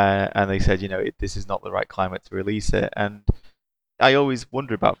 And they said, this is not the right climate to release it. And I always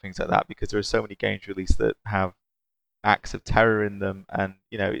wonder about things like that because there are so many games released that have acts of terror in them, and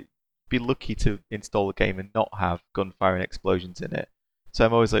be lucky to install a game and not have gunfire and explosions in it. So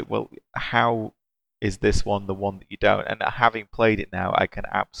I'm always like, well, how is this one the one that you don't? And having played it now, I can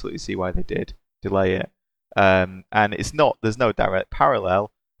absolutely see why they did delay it. And there's no direct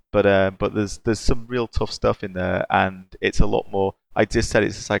parallel, but there's some real tough stuff in there, and it's a lot more. I just said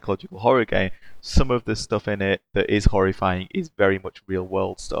it's a psychological horror game. Some of the stuff in it that is horrifying is very much real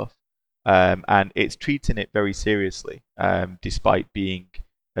world stuff, and it's treating it very seriously, despite being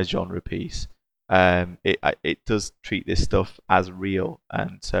a genre piece. It does treat this stuff as real,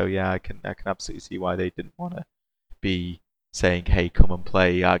 and so yeah, I can absolutely see why they didn't want to be saying, "Hey, come and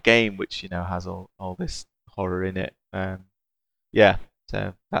play our game," which has all this horror in it. Yeah,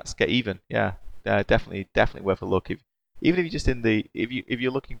 so that's Get Even. Yeah, definitely worth a look. Even if you're just if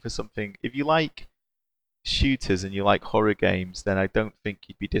you're looking for something, if you like shooters and you like horror games, then I don't think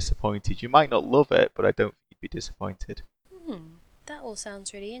you'd be disappointed. You might not love it, but I don't think you'd be disappointed. That all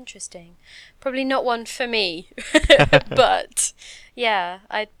sounds really interesting. Probably not one for me, but yeah,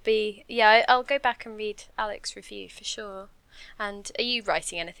 I'll go back and read Alex's review for sure. And are you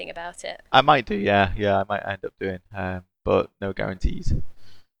writing anything about it? I might do, yeah, I might end up doing, but no guarantees.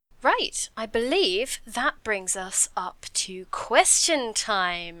 Right, I believe that brings us up to question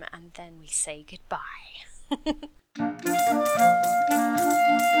time, and then we say goodbye.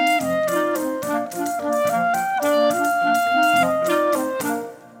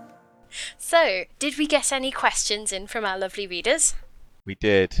 So, did we get any questions in from our lovely readers? We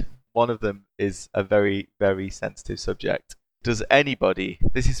did. One of them is a very, very sensitive subject. Does anybody,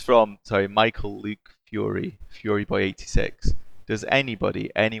 this is from, Michael Luke Fury Boy 86. Does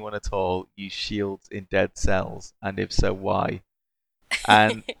anyone at all, use shields in Dead Cells? And if so, why?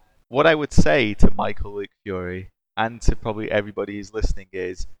 And what I would say to Michael Luke Fury, and to probably everybody who's listening,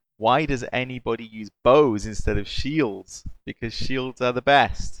 is, why does anybody use bows instead of shields? Because shields are the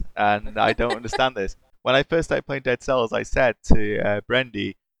best, and I don't understand this. When I first started playing Dead Cells, I said to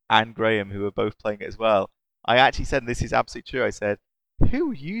Brendy and Graham, who were both playing it as well, I actually said, and this is absolutely true, I said,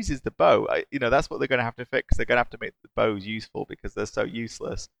 who uses the bow? That's what they're going to have to fix. They're going to have to make the bows useful because they're so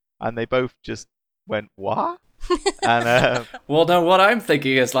useless. And they both just went, what? And well, no, what I'm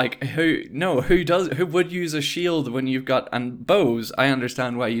thinking is like, who would use a shield when you've got, and bows, I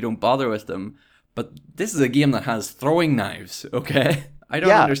understand why you don't bother with them, but this is a game that has throwing knives, okay? I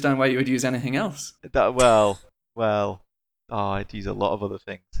don't understand why you would use anything else. I'd use a lot of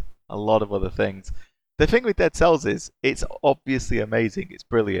other things. The thing with Dead Cells is, it's obviously amazing. It's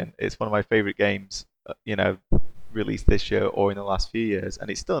brilliant. It's one of my favorite games, released this year or in the last few years, and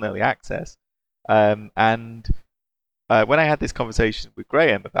it's still in early access. And when I had this conversation with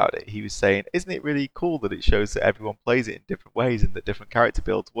Graham about it, he was saying, isn't it really cool that it shows that everyone plays it in different ways and that different character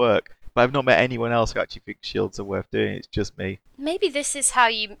builds work? But I've not met anyone else who actually thinks shields are worth doing. It's just me. Maybe this is how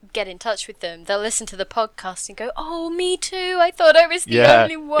you get in touch with them. They'll listen to the podcast and go, oh, me too. I thought I was the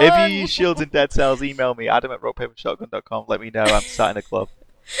only one. If you use shields in Dead Cells, email me, adam@rockpapershotgun.com. Let me know. I'm sat in a club.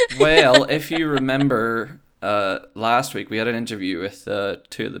 Well, if you remember, last week we had an interview with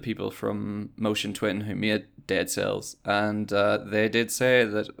two of the people from Motion Twin who made Dead Cells, and they did say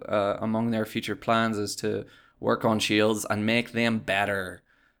that among their future plans is to work on shields and make them better.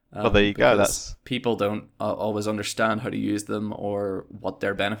 Well, there you go. That's people don't always understand how to use them or what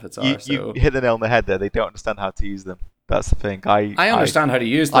their benefits are. You hit the nail on the head there. They don't understand how to use them. That's the thing. I understand how to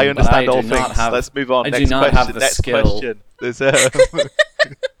use them. I understand but all things. Let's move on. I do not have the skill. Question.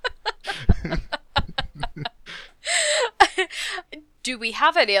 Do we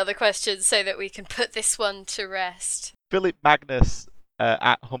have any other questions so that we can put this one to rest? Philip Magnus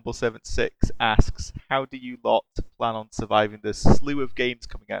at Humble76 asks, how do you lot plan on surviving the slew of games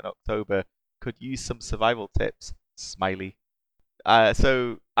coming out in October? Could use some survival tips. Smiley.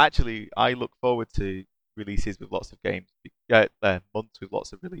 So actually, I look forward to releases with lots of games, months with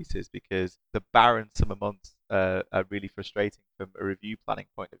lots of releases, because the barren summer months are really frustrating from a review planning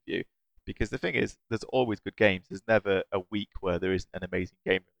point of view. Because the thing is, there's always good games. There's never a week where there isn't an amazing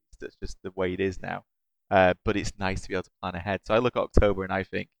game release. That's just the way it is now. But it's nice to be able to plan ahead. So I look at October and I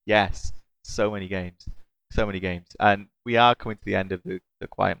think, yes, so many games. And we are coming to the end of the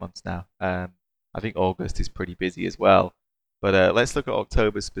quiet months now. I think August is pretty busy as well. But let's look at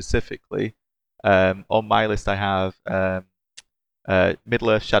October specifically. On my list I have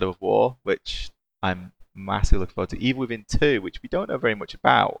Middle-earth: Shadow of War, which I'm massively looking forward to. Evil Within 2, which we don't know very much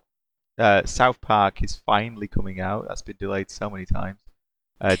about. South Park is finally coming out. That's been delayed so many times.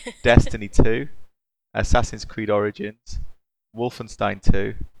 Destiny 2. Assassin's Creed Origins, Wolfenstein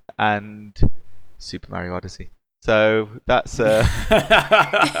 2, and Super Mario Odyssey. So that's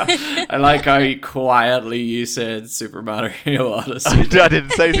I like how quietly you said Super Mario Odyssey. I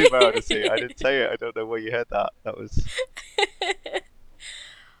didn't say Super Mario Odyssey. I didn't say it. I don't know where you heard that. That was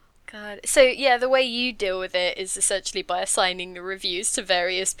God. So yeah, the way you deal with it is essentially by assigning the reviews to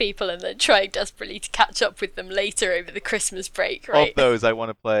various people and then trying desperately to catch up with them later over the Christmas break, right? of those. I want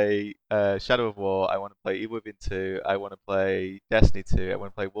to play Shadow of War. I want to play Evil Within 2. I want to play Destiny 2. I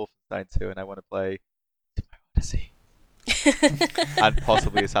want to play Wolfenstein 2, and I want to play Super Mario Odyssey and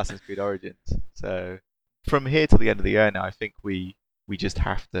possibly Assassin's Creed Origins. So from here till the end of the year now, I think we just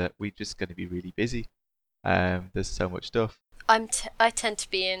have to. We're just going to be really busy. There's so much stuff. I tend to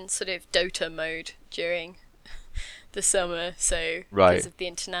be in sort of Dota mode during the summer, so Right. because of the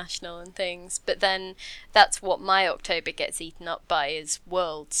international and things. But then that's what my October gets eaten up by is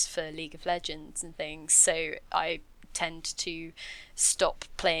Worlds for League of Legends and things. So I tend to stop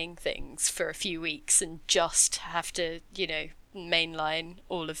playing things for a few weeks and just have to, mainline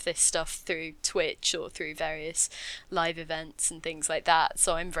all of this stuff through Twitch or through various live events and things like that.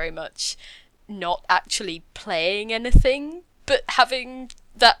 So I'm very much not actually playing anything, but having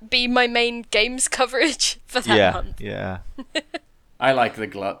that be my main games coverage for that month. Yeah. I like the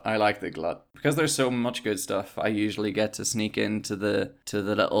glut because there's so much good stuff. I usually get to sneak into the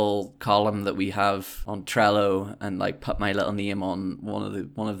little column that we have on Trello and like put my little name on one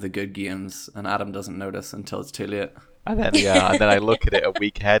of the good games, and Adam doesn't notice until it's too late. And then I look at it a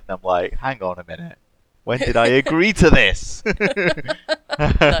week ahead and I'm like, hang on a minute, when did I agree to this?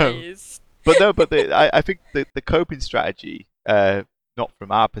 Nice. I think the coping strategy, not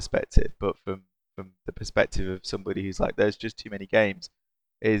from our perspective, but from the perspective of somebody who's like, there's just too many games,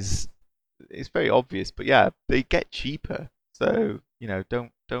 it's very obvious. But yeah, they get cheaper, so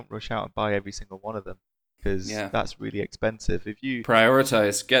don't rush out and buy every single one of them because that's really expensive. If you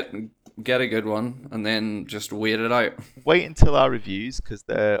prioritize, get a good one, and then just wait it out. Wait until our reviews because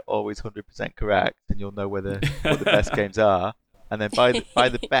they're always 100% correct, and you'll know what the best games are, and then buy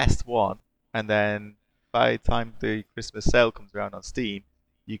the best one. And then by the time the Christmas sale comes around on Steam,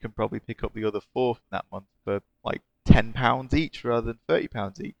 you can probably pick up the other 4 from that month for like £10 each rather than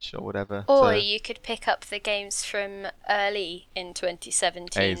 £30 each or whatever. Or you could pick up the games from early in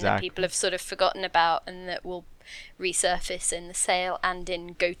 2017 that people have sort of forgotten about and that will resurface in the sale and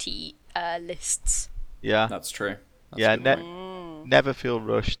in GOTY lists. Yeah, that's true. Never feel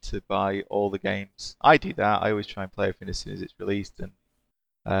rushed to buy all the games. I do that. I always try and play everything as soon as it's released, and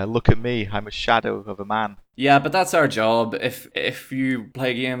look at me, I'm a shadow of a man. Yeah, but that's our job. If you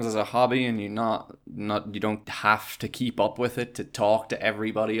play games as a hobby and you don't have to keep up with it to talk to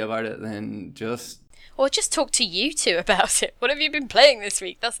everybody about it, then just talk to you two about it. What have you been playing this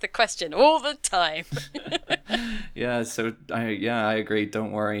week? That's the question all the time. Yeah, so I agree.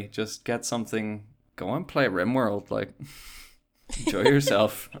 Don't worry. Just get something. Go and play RimWorld. Like, enjoy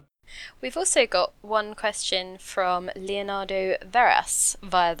yourself. We've also got one question from Leonardo Veras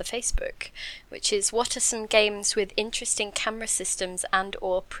via the Facebook, which is, what are some games with interesting camera systems and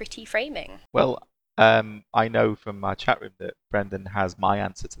or pretty framing? Well, I know from our chat room that Brendan has my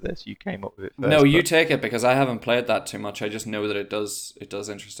answer to this. You came up with it first. No, you take it because I haven't played that too much. I just know that it does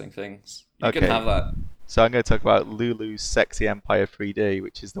interesting things. You can have that. So I'm going to talk about Lulu's Sexy Empire 3D,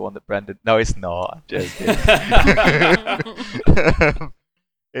 which is the one that Brendan... No, it's not. I'm joking.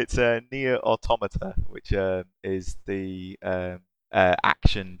 It's Nier Automata, which is the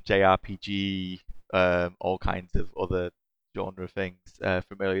action JRPG, all kinds of other genre things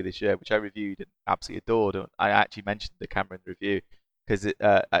from earlier this year, which I reviewed and absolutely adored. I actually mentioned the camera in the review because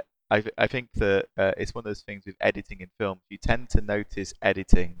I think that it's one of those things with editing in film. You tend to notice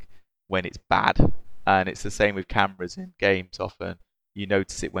editing when it's bad, and it's the same with cameras in games. Often you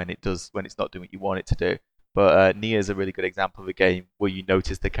notice it when it's not doing what you want it to do. But Nier is a really good example of a game where you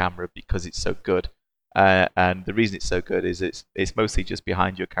notice the camera because it's so good. And the reason it's so good is it's mostly just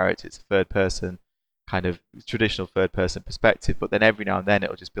behind your character. It's a third person, kind of traditional third person perspective. But then every now and then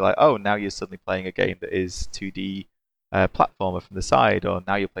it'll just be like, oh, now you're suddenly playing a game that is 2D platformer from the side, or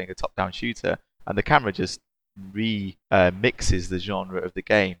now you're playing a top-down shooter. And the camera just mixes the genre of the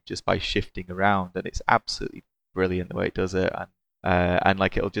game just by shifting around. And it's absolutely brilliant the way it does it. And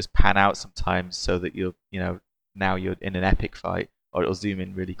like it'll just pan out sometimes so that now you're in an epic fight, or it'll zoom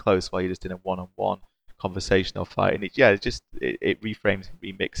in really close while you're just in a one-on-one conversational fight, and it reframes and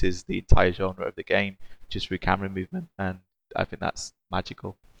remixes the entire genre of the game just through camera movement, and I think that's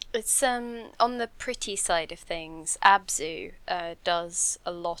magical. It's on the pretty side of things. Abzu does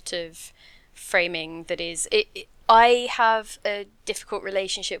a lot of framing that is I have a difficult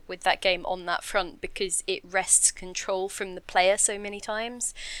relationship with that game on that front because it wrests control from the player so many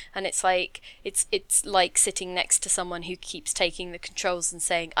times, and it's like sitting next to someone who keeps taking the controls and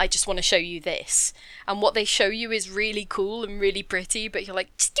saying, "I just want to show you this," and what they show you is really cool and really pretty, but you're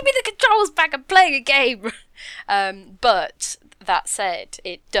like, "Just give me the controls back, I'm playing a game." But that said,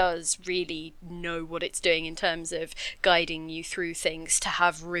 it does really know what it's doing in terms of guiding you through things to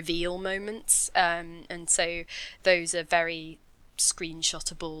have reveal moments, and so those are very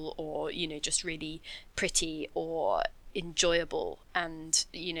screenshotable, or just really pretty or enjoyable. And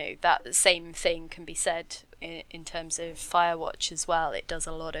that same thing can be said in terms of Firewatch as well. It does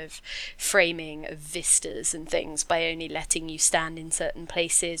a lot of framing of vistas and things by only letting you stand in certain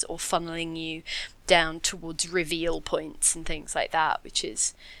places or funneling you down towards reveal points and things like that, which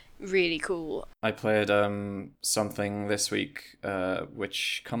is really cool. I played something this week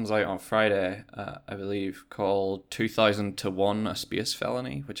which comes out on Friday, I believe, called 2000-1: A Space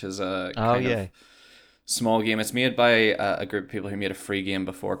Felony, which is a kind of small game. It's made by a group of people who made a free game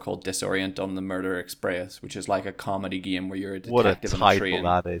before called Disorient on the Murder Express, which is like a comedy game where you're a detective on a train. What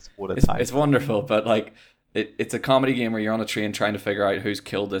a title that is. What a title. It's wonderful, but like it's a comedy game where you're on a train trying to figure out who's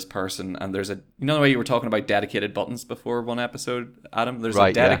killed this person, and there's the way you were talking about dedicated buttons before one episode, Adam? There's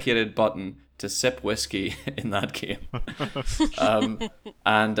a dedicated button to sip whiskey in that game.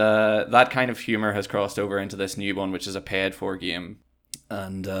 And that kind of humor has crossed over into this new one, which is a paid-for game.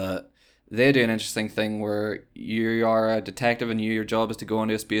 And they do an interesting thing where you are a detective and your job is to go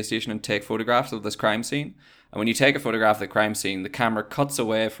into a space station and take photographs of this crime scene. And when you take a photograph of the crime scene, the camera cuts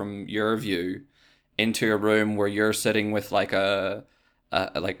away from your view into a room where you're sitting with like a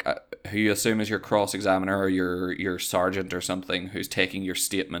who you assume is your cross-examiner or your sergeant or something, who's taking your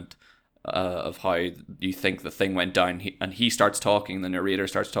statement of how you think the thing went down. And he starts talking, the narrator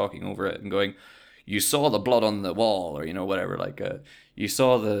starts talking over it and going, "You saw the blood on the wall," or whatever, like you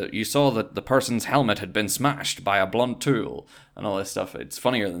saw that the person's helmet had been smashed by a blunt tool and all this stuff. It's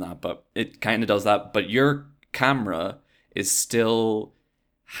funnier than that, but it kind of does that. But your camera is still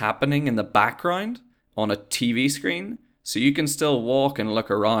happening in the background on a TV screen, so you can still walk and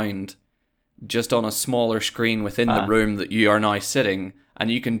look around just on a smaller screen within the room that you are now sitting. And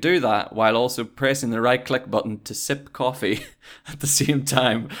you can do that while also pressing the right click button to sip coffee at the same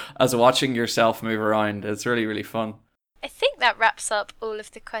time as watching yourself move around. It's really, really fun. I think that wraps up all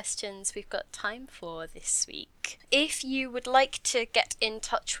of the questions we've got time for this week. If you would like to get in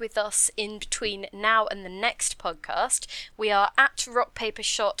touch with us in between now and the next podcast, we are at Rock Paper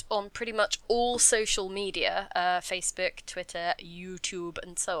Shot on pretty much all social media, Facebook, Twitter, YouTube,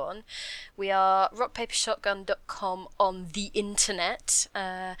 and so on. We are rockpapershotgun.com on the internet.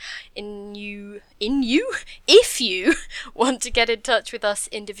 If you want to get in touch with us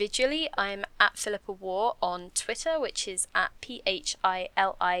individually, I'm at Philippa War on Twitter, which is at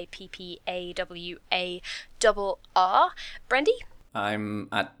PHILIPPAWARR. Brendy? I'm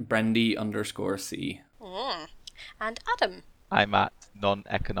at Brendy_C. And Adam? I'm at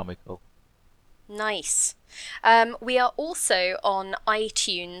non-economical. Nice. We are also on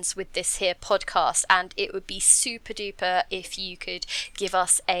iTunes with this here podcast, and it would be super duper if you could give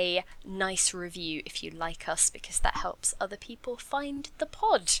us a nice review if you like us, because that helps other people find the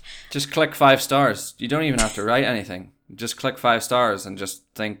pod. Just click 5 stars. You don't even have to write anything. Just click 5 stars and just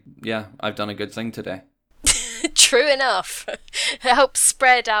think, yeah, I've done a good thing today. True enough. Help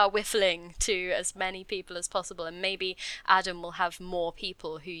spread our whiffling to as many people as possible, and maybe Adam will have more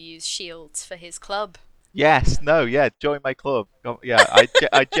people who use shields for his club. Yes, join my club. Yeah,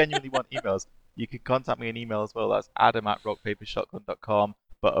 I genuinely want emails. You can contact me in email as well. That's adam@rockpapershotgun.com,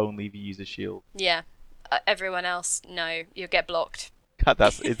 but only if you use a shield. Yeah, everyone else, no, you'll get blocked. God,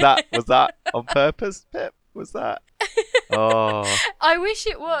 was that on purpose, Pip? Was that? Oh. I wish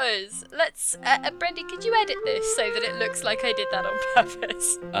it was. Let's, Brendy, could you edit this so that it looks like I did that on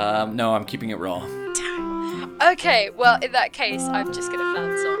purpose? No, I'm keeping it raw. Okay, well, in that case, I'm just gonna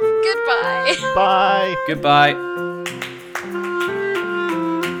bounce off. Goodbye. Bye. Goodbye.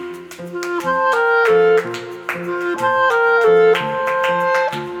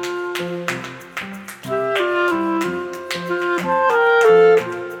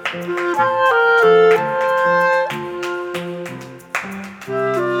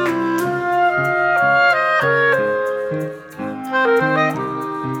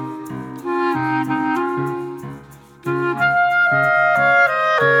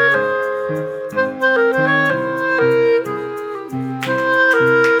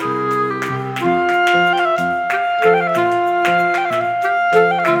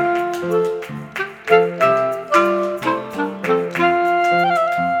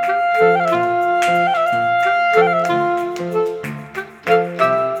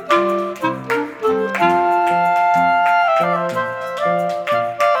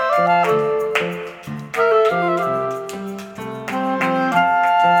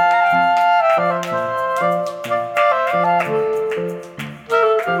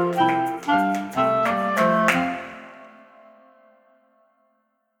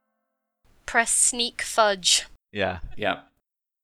 press sneak fudge. Yeah. Yeah.